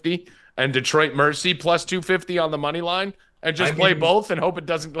 250 and Detroit Mercy plus 250 on the money line and just play both and hope it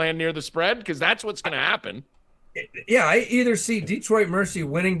doesn't land near the spread? Because that's what's going to happen. Yeah, I either see Detroit Mercy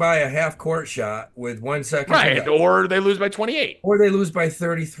winning by a half court shot with 1 second. Right, or they lose by 28. Or they lose by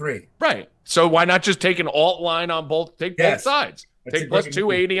 33. Right. So why not just take an alt line on both? Take both sides. Take plus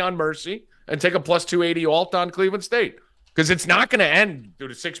 280 on Mercy and take a plus 280 alt on Cleveland State. Because it's not going to end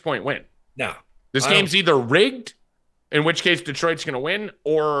with a 6-point win. No. This game's either rigged, in which case Detroit's going to win,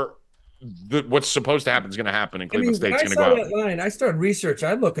 or what's supposed to happen is going to happen, and Cleveland State's going to go out. That line, I started research.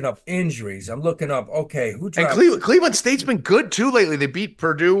 I'm looking up injuries. I'm looking up, who dropped. And Cleveland State's been good, too, lately. They beat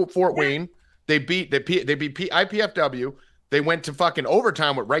Purdue, Fort Wayne. They beat IPFW. They went to fucking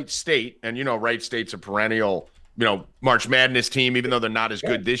overtime with Wright State, and, Wright State's a perennial, March Madness team, even though they're not as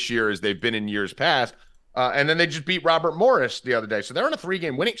good this year as they've been in years past. And then they just beat Robert Morris the other day. So they're on a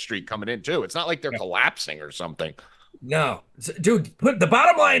 3-game winning streak coming in, too. It's not like they're collapsing or something. No. Dude, the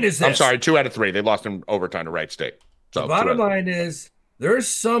bottom line is this. I'm sorry, 2 out of 3. They lost in overtime to Wright State. So the bottom line is there's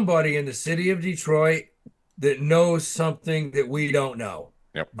somebody in the city of Detroit that knows something that we don't know.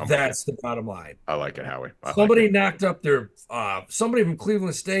 Yep. That's the bottom line. I like it, Howie. Somebody knocked up their somebody from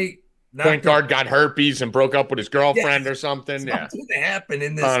Cleveland State. Point guard got herpes and broke up with his girlfriend or something. Something happened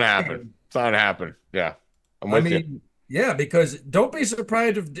in this. It's not happened. Yeah. I'm with you. Yeah, because don't be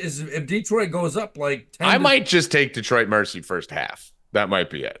surprised if Detroit goes up like 10. I might just take Detroit Mercy first half. That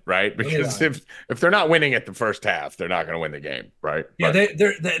might be it, right? Because if they're not winning at the first half, they're not going to win the game, right? Yeah,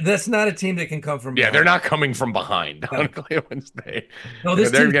 that's not a team that can come from behind. Yeah, they're not coming from behind on Cleveland State. No,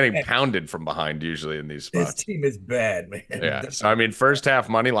 they're getting pounded from behind usually in these spots. This team is bad, man. Yeah, so first half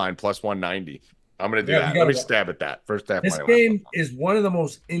money line plus 190. I'm going to do that. Let me stab at that. First half. This game is one of the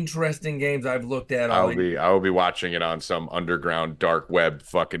most interesting games I've looked at. I will be watching it on some underground dark web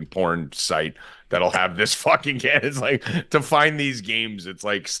fucking porn site that'll have this fucking game. It's like to find these games. It's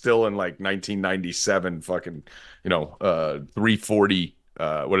like still in like 1997 fucking, 340.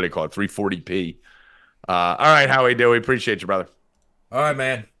 What do they call it? 340p. All right, Howie Dewey. Appreciate you, brother. All right,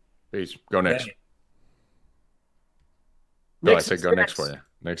 man. Peace. Go next. Bill, I said go next for you.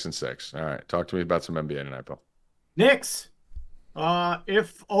 Knicks and 6. All right. Talk to me about some NBA tonight, Bill. Knicks.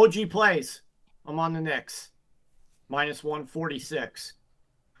 If OG plays, I'm on the Knicks. minus 146.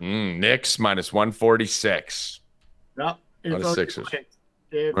 Knicks minus 146. Yep. On the Sixers.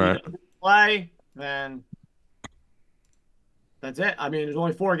 If Right. he doesn't play, then that's it. I mean, there's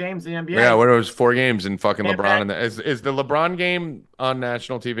only 4 games in the NBA. Yeah, what are those 4 games in fucking Yeah, LeBron? And is the LeBron game on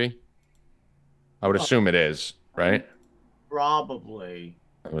national TV? I would assume it is, right? Probably.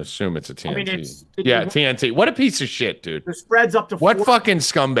 I would assume it's a TNT. I mean, it's TNT. What a piece of shit, dude. the spread's up to What 4. fucking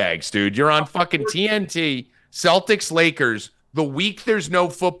scumbags, dude? You're on fucking TNT, Celtics, Lakers. The week there's no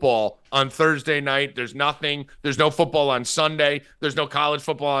football on Thursday night. There's nothing. There's no football on Sunday. There's no college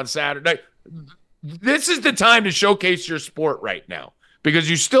football on Saturday. This is the time to showcase your sport right now because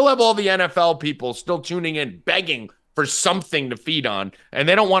you still have all the NFL people still tuning in, begging for something to feed on, and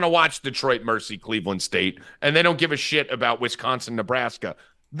they don't want to watch Detroit, Mercy, Cleveland State, and they don't give a shit about Wisconsin, Nebraska.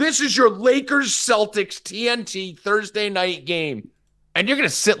 This is your Lakers Celtics TNT Thursday night game, and you're going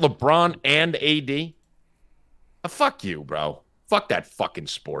to sit LeBron and AD? Fuck you, bro. Fuck that fucking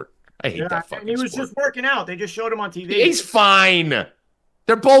sport. I hate that fucking And he was sport. just working out. They just showed him on TV. He's fine.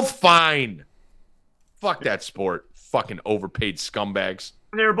 They're both fine. Fuck that sport. Fucking overpaid scumbags.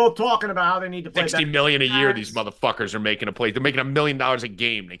 And they were both talking about how they need to play $60 better million a year defense. these motherfuckers are making a play. They're making $1 million a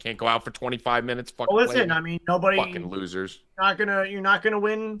game. They can't go out for 25 minutes. Fucking Well, listen, play. I mean, nobody. Fucking losers. You're not gonna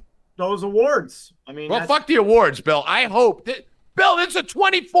win those awards. I mean, Well, fuck the awards, Bill. I hope that Bill, it's a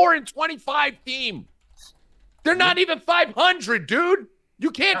 24-25 team. They're not even 500, dude.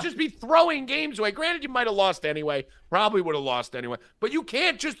 You can't just be throwing games away. Granted, you might have lost anyway. Probably would have lost anyway. But you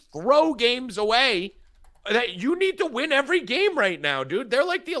can't just throw games away. You need to win every game right now, dude. They're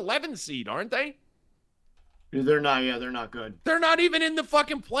like the 11th seed, aren't they? They're not. Yeah, they're not good. They're not even in the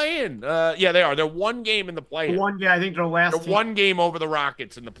fucking play-in. Yeah, they are. They're one game in the play-in. I think they're last. They're team. one game over the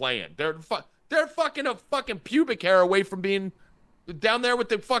Rockets in the play-in. They're fucking a fucking pubic hair away from being down there with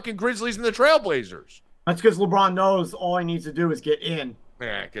the fucking Grizzlies and the Trailblazers. That's because LeBron knows all he needs to do is get in.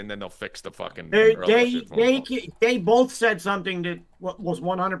 Yeah, and then they'll fix the fucking. They both said something that was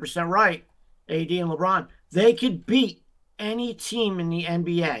 100% right. AD and LeBron, they could beat any team in the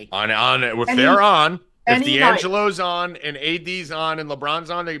NBA. If they're on, if any D'Angelo's on and AD's on and LeBron's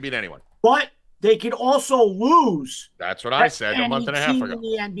on, they can beat anyone. But they could also lose. That's what I said a month and a half ago. In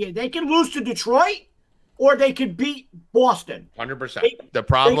the NBA, they could lose to Detroit, or they could beat Boston. 100%. The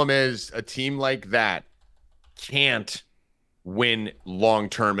problem is a team like that can't win long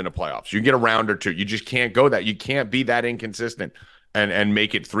term in the playoffs. You get a round or two. You just can't go that. You can't be that inconsistent and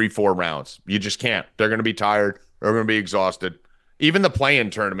make it 3-4 rounds. You just can't. They're going to be tired. They're going to be exhausted. Even the play-in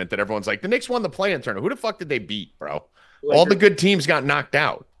tournament that everyone's like, the Knicks won the play-in tournament. Who the fuck did they beat, bro? Lakers. All the good teams got knocked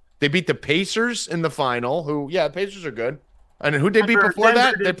out. They beat the Pacers in the final, the Pacers are good. And who did they beat before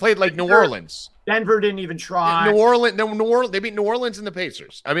that? They played like New Orleans. Denver didn't even try. New Orleans, they beat New Orleans and the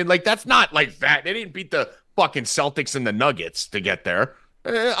Pacers. I mean, like, that's not like that. They didn't beat the fucking Celtics and the Nuggets to get there.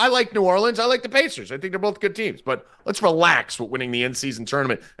 I like New Orleans. I like the Pacers. I think they're both good teams. But let's relax with winning the in-season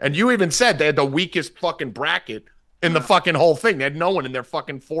tournament. And you even said they had the weakest fucking bracket in the fucking whole thing. They had no one in their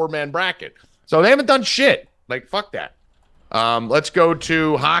fucking 4-man bracket. So they haven't done shit. Like, fuck that. Let's go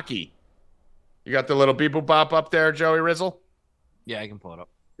to hockey. You got the little beep-boop bop up there, Joey Rizzle? Yeah, I can pull it up.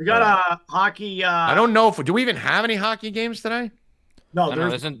 We got a hockey. I don't know do we even have any hockey games today? No, I know,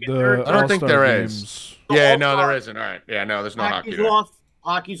 there's isn't- I don't think there is. Yeah, no, there isn't. All right. Yeah, no, there's no hockey.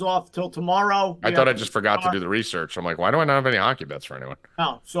 Hockey's off till tomorrow. I thought I just forgot to do the research. I'm like, why do I not have any hockey bets for anyone?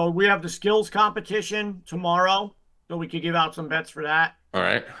 No, so we have the skills competition tomorrow, so we could give out some bets for that, All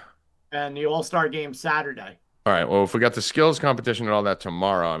right. and the All-Star game Saturday. All right. Well, if we got the skills competition and all that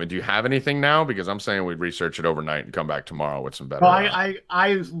tomorrow, I mean, do you have anything now? Because I'm saying we'd research it overnight and come back tomorrow with some better. Well,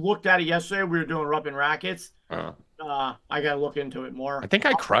 I looked at it yesterday. We were doing Rupp and Rackets. Uh, I got to look into it more. I think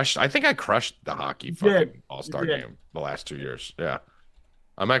I crushed the hockey You fucking did. All-Star You did. game the last 2 years. Yeah.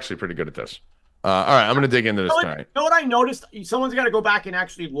 I'm actually pretty good at this. All right. I'm going to dig into this tonight. You know what I noticed? Someone's got to go back and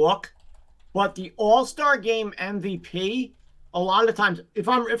actually look. But the All-Star game MVP, a lot of the times, if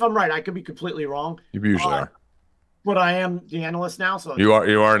I'm right, I could be completely wrong. You usually are. But I am the analyst now, so You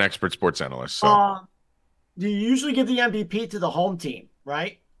are an expert sports analyst. So you usually give the MVP to the home team,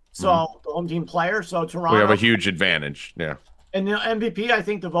 right? So the home team player. So Toronto. we have a huge advantage. Yeah. And the MVP, I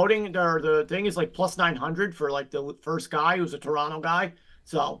think the voting or the thing is like plus 900 for like the first guy who's a Toronto guy.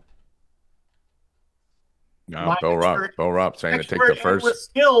 So No, Bill Rupp saying to take the first. With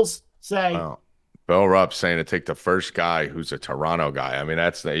skills say. Wow. Bill Rupp saying to take the first guy who's a Toronto guy. I mean,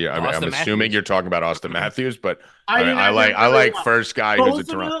 that's the. I'm assuming Matthews. you're talking about Austin Matthews, but I like first guy But who's a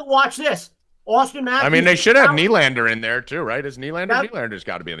listen to Toronto. watch this. Austin Matthews. I mean, they should have Nylander in there too, right? Is Nylander? Yep. Nylander's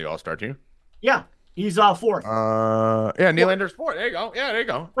got to be in the All-Star team. Yeah, he's fourth. Yeah, Nylander's fourth. There you go. Yeah, there you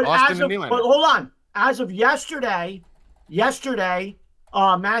go. But Austin and Nylander. but hold on. as of yesterday,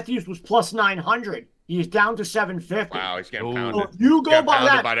 Matthews was plus 900. He's down to 750. Wow, he's getting Ooh. pounded. So you go Getting by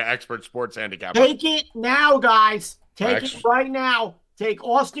pounded that. by the expert sports handicapper. Take it now, guys. Take Max. it right now. Take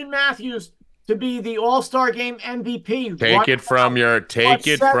Austin Matthews to be the All-Star Game MVP. Take it from your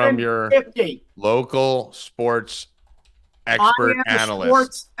 $750. local sports expert analyst.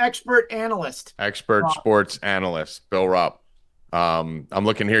 Sports expert analyst. Sports analyst, Bill Rupp. I'm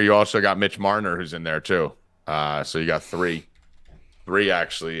looking here. You also got Mitch Marner, who's in there too. So you got three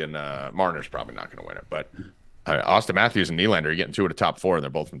actually, and Marner's probably not going to win it. But Austin Matthews and Nylander are getting two of the top four, and they're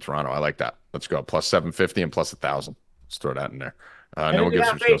both from Toronto. I like that. Let's go plus 750 and plus 1,000. Let's throw that in there. Then we'll give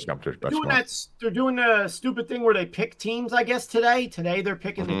some skills competition. They're doing the stupid thing where they pick teams. I guess today they're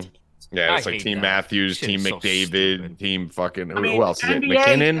picking the teams. Yeah, it's I like hate Team that. Matthews, Shit Team is so McDavid, stupid. Team fucking who mean, else is it? NBA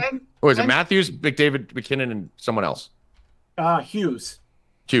McKinnon. Who is it? Matthews, McDavid, McKinnon, and someone else. Hughes.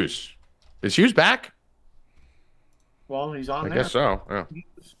 Hughes. Is Hughes back? Well, he's on I there. guess so. Yeah.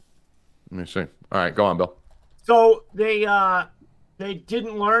 Let me see. All right, go on, Bill. So they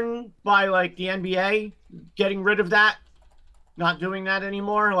didn't learn by like the NBA getting rid of that, not doing that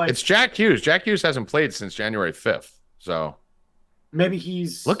anymore. Like It's Jack Hughes. Jack Hughes hasn't played since January 5th. So maybe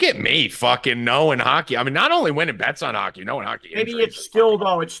he's look at me fucking knowing hockey. I mean, not only winning bets on hockey, knowing hockey. maybe injuries.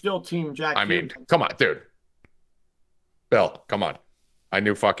 it's still Team Jack. I mean, Hughes. come on, dude. Bill, come on. I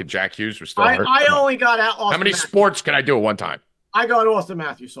knew fucking Jack Hughes was still hurt. I Come on. only got out. How many sports can I do at one time? I got Austin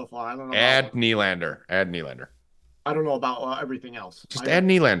Matthews so far. I don't know. Add Nylander. Add Nylander. I don't know about everything else. Just add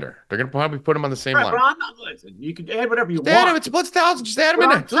Nylander. They're gonna probably put him on the same Right, line. but I'm not, listen, you can add whatever you Just add him. want. It's plus 1,000. Just add him But in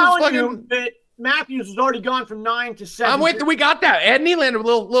there. I'm Just telling fucking- you that Matthews has already gone from 9 to 7. I'm with. We got that. Add Nylander.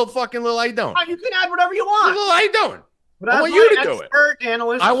 Little fucking little. How you doing? You can add whatever you want. Little, how you doing? But I as want you my to do it. expert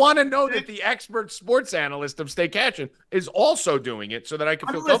analyst, I want to know that the expert sports analyst of Stay Cashin is also doing it, so that I can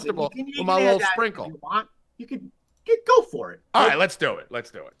feel comfortable you with can my add little that if sprinkle. You want. You could go for it. All right, let's do it.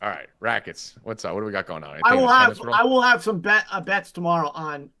 Let's do it. All right, Rackets. What's up? What do we got going on? I Anything will in the have tennis world? I will have some bets tomorrow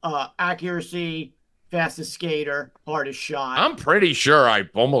on accuracy, fastest skater, hardest shot. I'm pretty sure I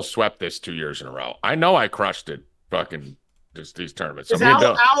almost swept this 2 years in a row. I know I crushed it. Fucking just these tournaments. So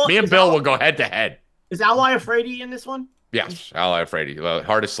Is me and Bill will go head to head. Is Ally Afraidy in this one? Yes, Ally Frady,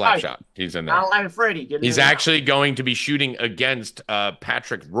 hardest slap Right. shot. He's in there. Ally Afraidy. Give me He's a- actually going to be shooting against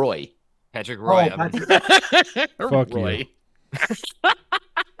Patrick Roy. Patrick Roy. Patrick- Fuck Roy.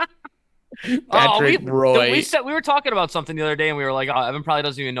 We Patrick Roy. were talking about something the other day, and we were like, "Oh, Evan probably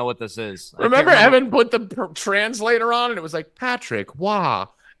doesn't even know what this is." I can't Remember Evan put the translator on and it was like, Patrick, wah.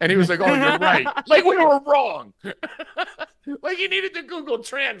 And he was like, oh, you're right. Like we were wrong. Like he needed to Google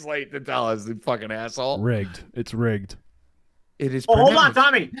Translate to tell us, the fucking asshole. Rigged. It's rigged. It is Oh, hold on, pronounced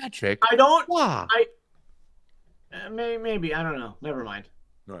Tommy. Patrick. I don't. Wah. Maybe I don't know. Never mind.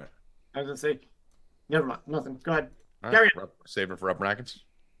 All right. I was gonna say. Never mind. Nothing. Go ahead. All Carry right. Saving for Up Rackets.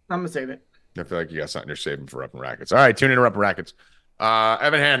 I'm gonna save it. I feel like you got something you're saving for Up Rackets. All right. Tune in to Up Rackets.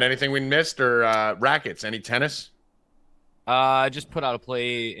 Evan Hand, anything we missed or Rackets? Any tennis? I just put out a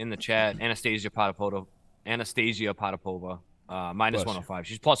play in the chat. Anastasia Potapova, minus Bless 105.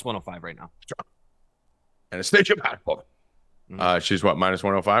 She's plus 105 right now. Anastasia Potapova. She's what, minus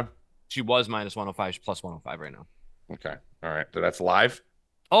 105? She was minus 105. She's plus 105 right now. Okay. All right. So that's live.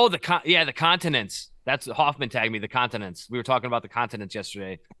 Oh, the continents. That's Hoffman tagged me. The continents. We were talking about the continents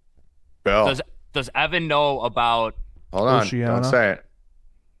yesterday. Bill. Does Evan know about? Hold on. Oceania. Don't say it.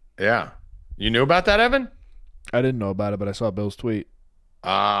 Yeah. You knew about that, Evan? I didn't know about it, but I saw Bill's tweet.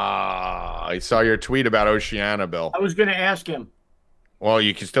 I saw your tweet about Oceania, Bill. I was gonna ask him. Well,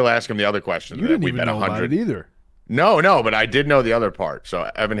 you can still ask him the other question. You didn't even know about it either. No, but I did know the other part. So,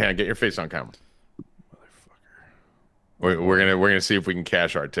 Evan Hand, get your face on camera. We're gonna see if we can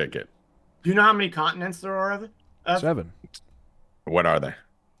cash our ticket. Do you know how many continents there are, Evan? 7. What are they?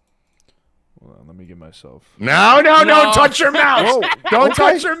 Hold on, let me get myself. No, don't touch your mouse. Whoa, Don't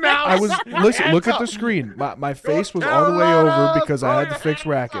okay. touch your mouse. I was listen. Look at the screen. My face was all the way over because I had to fix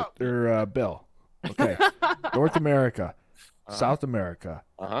Racket or Bill. Okay, North America, South America,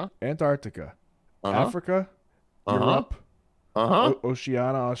 Antarctica, Africa, Europe, Oceania,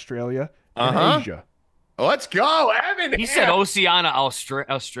 Australia, and Asia. Let's go, Evan. He said Oceania,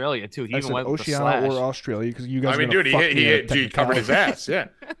 Australia too. He I even said went with the Oceania slash. or Australia because you guys. I mean, dude, he covered his ass. Yeah.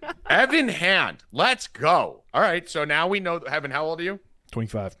 Evan Hand. Let's go. All right. So now we know. Evan, how old are you?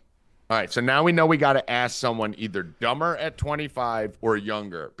 25. All right. So now we know we got to ask someone either dumber at 25 or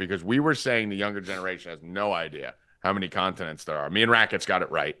younger because we were saying the younger generation has no idea how many continents there are. Me and Rackets got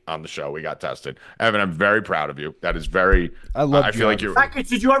it right on the show. We got tested. Evan, I'm very proud of you. That is very. I love. I feel like you're Rackets,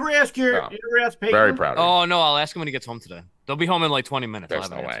 did you ever ask Peyton? very proud of you. Oh no, I'll ask him when he gets home today. They'll be home in like 20 minutes. There's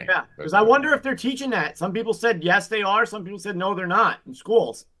no way. Yeah, because I wonder if they're teaching that. Some people said yes, they are. Some people said no, they're not in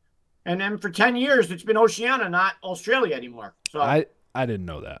schools. And then for 10 years, it's been Oceania, not Australia anymore. So I didn't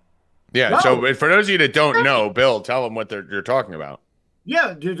know that. Yeah. No. So for those of you that don't know, Bill, tell them what you're talking about.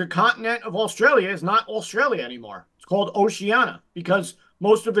 yeah, the continent of Australia is not Australia anymore. It's called Oceania because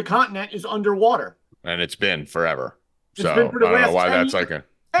most of the continent is underwater. And it's been forever. It's So been for the I don't know last why 10 that's years. like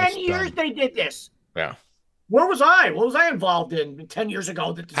a 10 years they did this. yeah. Where was I? What was I involved in 10 years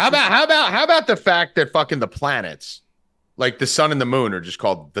ago? How about the fact that fucking the planets, like the sun and the moon, are just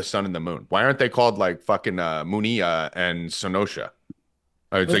called the sun and the moon? Why aren't they called like fucking Moonia and Sonosha?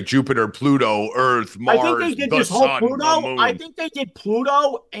 It's like Jupiter, Pluto, Earth, Mars. I think they did the this whole sun, the Pluto. moon. I think they did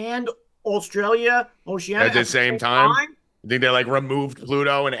Pluto and Australia, Oceania At the same time? You think they like removed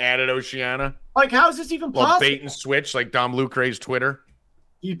Pluto and added Oceania? Like, how is this even Well, possible? bait and switch like Dom Lucre's Twitter.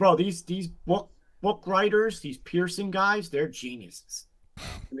 Bro, these book writers, these Pearson guys, they're geniuses. I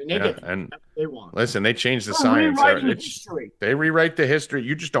mean, they get and what they want. listen, they changed the They're science. rewriting history. They rewrite the history.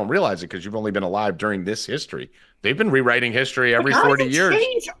 You just don't realize it because you've only been alive during this history. They've been rewriting history every How 40 do you years.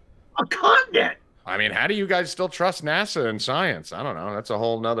 change a continent? I mean, how do you guys still trust NASA and science? I don't know. That's a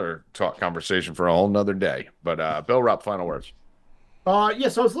whole nother conversation for a whole nother day. But Bill Rupp, final words. Yeah,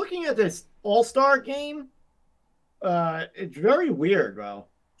 so I was looking at this All-Star game. It's very weird, bro.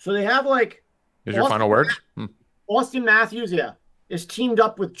 So they have like Is your final words? Austin Matthews, is teamed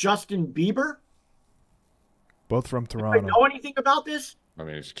up with Justin Bieber. Both from Do I Toronto. know anything about this? I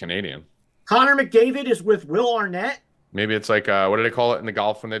mean, it's Canadian. Connor McDavid is with Will Arnett. Maybe it's like, what do they call it in the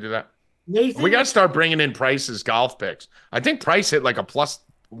golf when they do that? Nathan, We got to start bringing in Price's golf picks. I think Price hit like a plus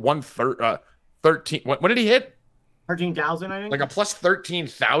 13. What did he hit? 13,000, I think. Like a plus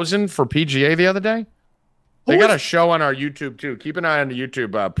 13,000 for PGA the other day? They got a show on our YouTube too. Keep an eye on the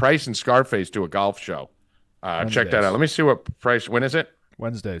YouTube. Price and Scarface do a golf show. Check that out. Let me see what Price. When is it?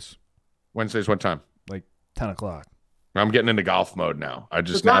 Wednesdays, Wednesdays. What time? like 10 o'clock. I'm getting into golf mode now. I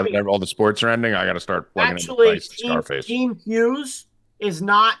just It's now not that all the sports are ending, I got to start plugging into Actually, Price and Scarface. Team Hughes is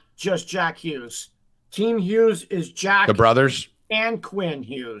not just Jack Hughes. Team Hughes is Jack The brothers. and Quinn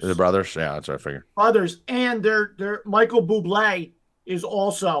Hughes. The brothers. Yeah, that's what I figured. Brothers, and their Michael Bublé is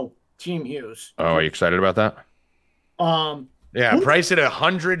also Team Hughes. Oh, are you excited about that? Yeah, Price at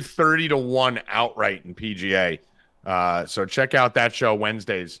 130 to 1 outright in PGA. So check out that show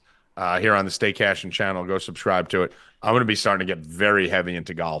Wednesdays here on the Stay Cashin channel. Go subscribe to it. I'm going to be starting to get very heavy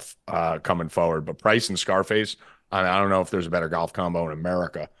into golf coming forward. But Price and Scarface, I don't know if there's a better golf combo in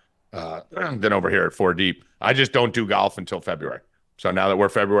America than over here at 4 Deep. I just don't do golf until February. So now that we're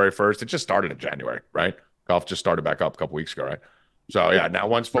February 1st, it just started in January, right? Golf just started back up a couple weeks ago, right? So yeah, now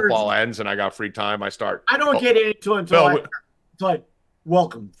once football ends and I got free time, I start. I don't get into it until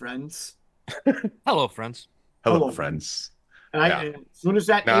welcome, friends. Hello, friends. Hello, friends. And and as soon as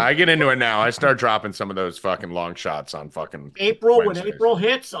that I get into it now. I start dropping some of those fucking long shots on fucking April, Wednesdays. when April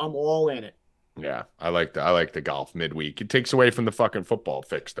hits, I'm all in it. Yeah, I like the golf midweek. It takes away from the fucking football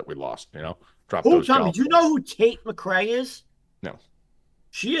fix that we lost. Drop Oh, those. Tom, golf did you know who Tate McRae is? No.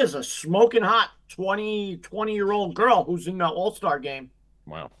 She is a smoking hot 20-year-old girl who's in the All-Star game.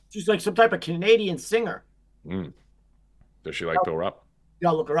 Wow. She's like some type of Canadian singer. Does she like Bill Rupp? You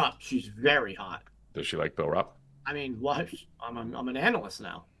gotta look her up. She's very hot. Does she like Bill Rupp? I mean, what? I'm an analyst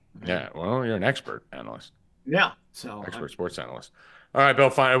now. Yeah. Well, you're an expert analyst, Yeah. So expert sports analyst. All right, Bill.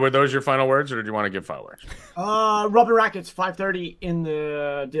 Were those your final words, or did you want to give final words? Rubber Rackets 5:30 in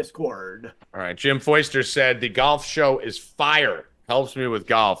the Discord. All right. Jim Foister said the golf show is fire. Helps me with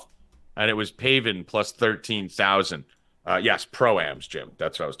golf, and it was Pavin plus 13,000. Yes, pro-ams, Jim.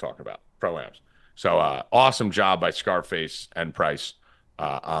 That's what I was talking about. Pro-ams. So awesome job by Scarface and Price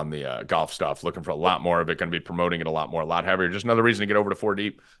on the golf stuff. Looking for a lot more of it. Going to be promoting it a lot more, a lot heavier. Just another reason to get over to 4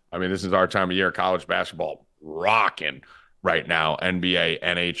 Deep. I mean, this is our time of year. College basketball rocking right now. NBA,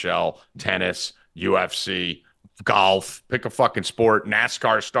 NHL, tennis, UFC, golf. Pick a fucking sport.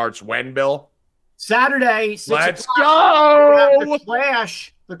 NASCAR starts when, Bill? Saturday, 6 Let's o'clock. go! The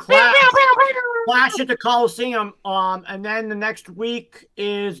Clash at the Coliseum. And then the next week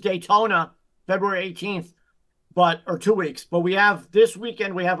is Daytona, February 18th, or 2 weeks. But we have this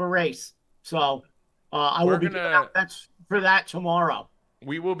weekend, we have a race. So I will be giving out bets for that tomorrow.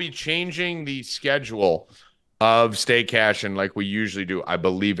 We will be changing the schedule of Stay Cashin like we usually do, I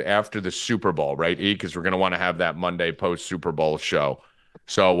believe, after the Super Bowl, right, E? Because we're going to want to have that Monday post-Super Bowl show.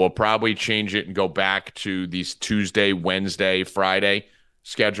 So we'll probably change it and go back to these Tuesday, Wednesday, Friday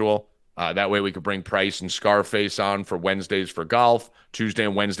schedule. That way we could bring Price and Scarface on for Wednesdays for golf. Tuesday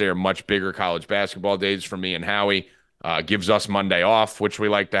and Wednesday are much bigger college basketball days for me and Howie. Gives us Monday off, which we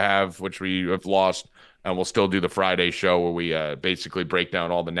like to have, which we have lost. And we'll still do the Friday show where we basically break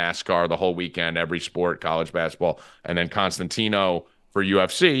down all the NASCAR the whole weekend, every sport, college basketball, and then Constantino for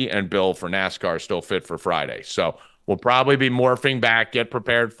UFC and Bill for NASCAR still fit for Friday. So we'll probably be morphing back. Get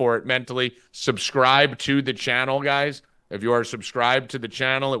prepared for it mentally. Subscribe to the channel, guys. If you are subscribed to the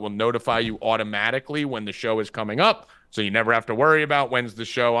channel, it will notify you automatically when the show is coming up. So you never have to worry about when's the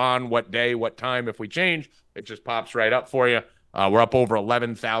show on, what day, what time. If we change, it just pops right up for you. We're up over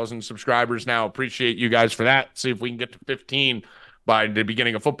 11,000 subscribers now. Appreciate you guys for that. See if we can get to 15 by the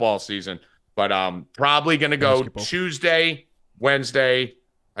beginning of football season. But probably going to go Tuesday, Wednesday.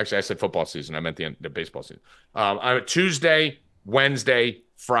 Actually, I said football season. I meant the baseball season. Tuesday, Wednesday,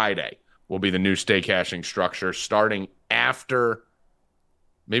 Friday will be the new Stay Cashin structure starting after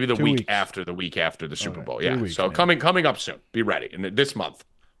maybe the week after the Super Bowl. Yeah. So coming up soon. Be ready. And this month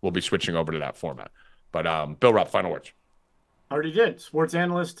we'll be switching over to that format. But Bill Rupp, final words. Already did. Sports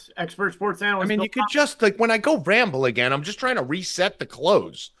analyst, expert sports analyst. I mean, you could just, like, when I go ramble again, I'm just trying to reset the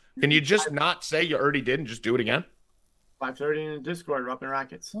close. Can you just not say you already did and just do it again? 5:30 in the Discord, Rupp and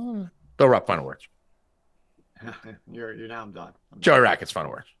Rackets. Bill Rupp, final words. You're now I'm done. Joey Rackets,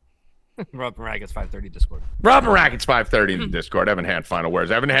 final words. Rupp and Rackets 5:30 Discord. Rupp and Rackets 5:30 in the Discord. Evan Hand, final words.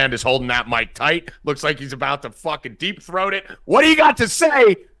 Evan Hand is holding that mic tight. Looks like he's about to fucking deep throat it. What do you got to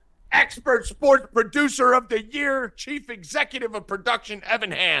say? Expert sports producer of the year, chief executive of production,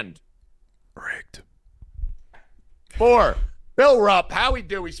 Evan Hand. Rigged. 4, Bill Rupp, Howie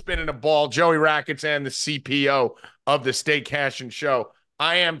Dewey spinning a ball, Joey Rackets, and the CPO of the Stay Cashin show.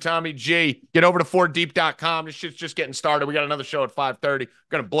 I am Tommy G. Get over to 4deep.com. This shit's just getting started. We got another show at 5:30.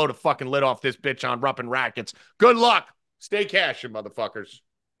 Gonna blow the fucking lid off this bitch on Rupp and Rackets. Good luck. Stay Cashin, motherfuckers.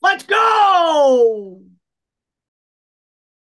 Let's go!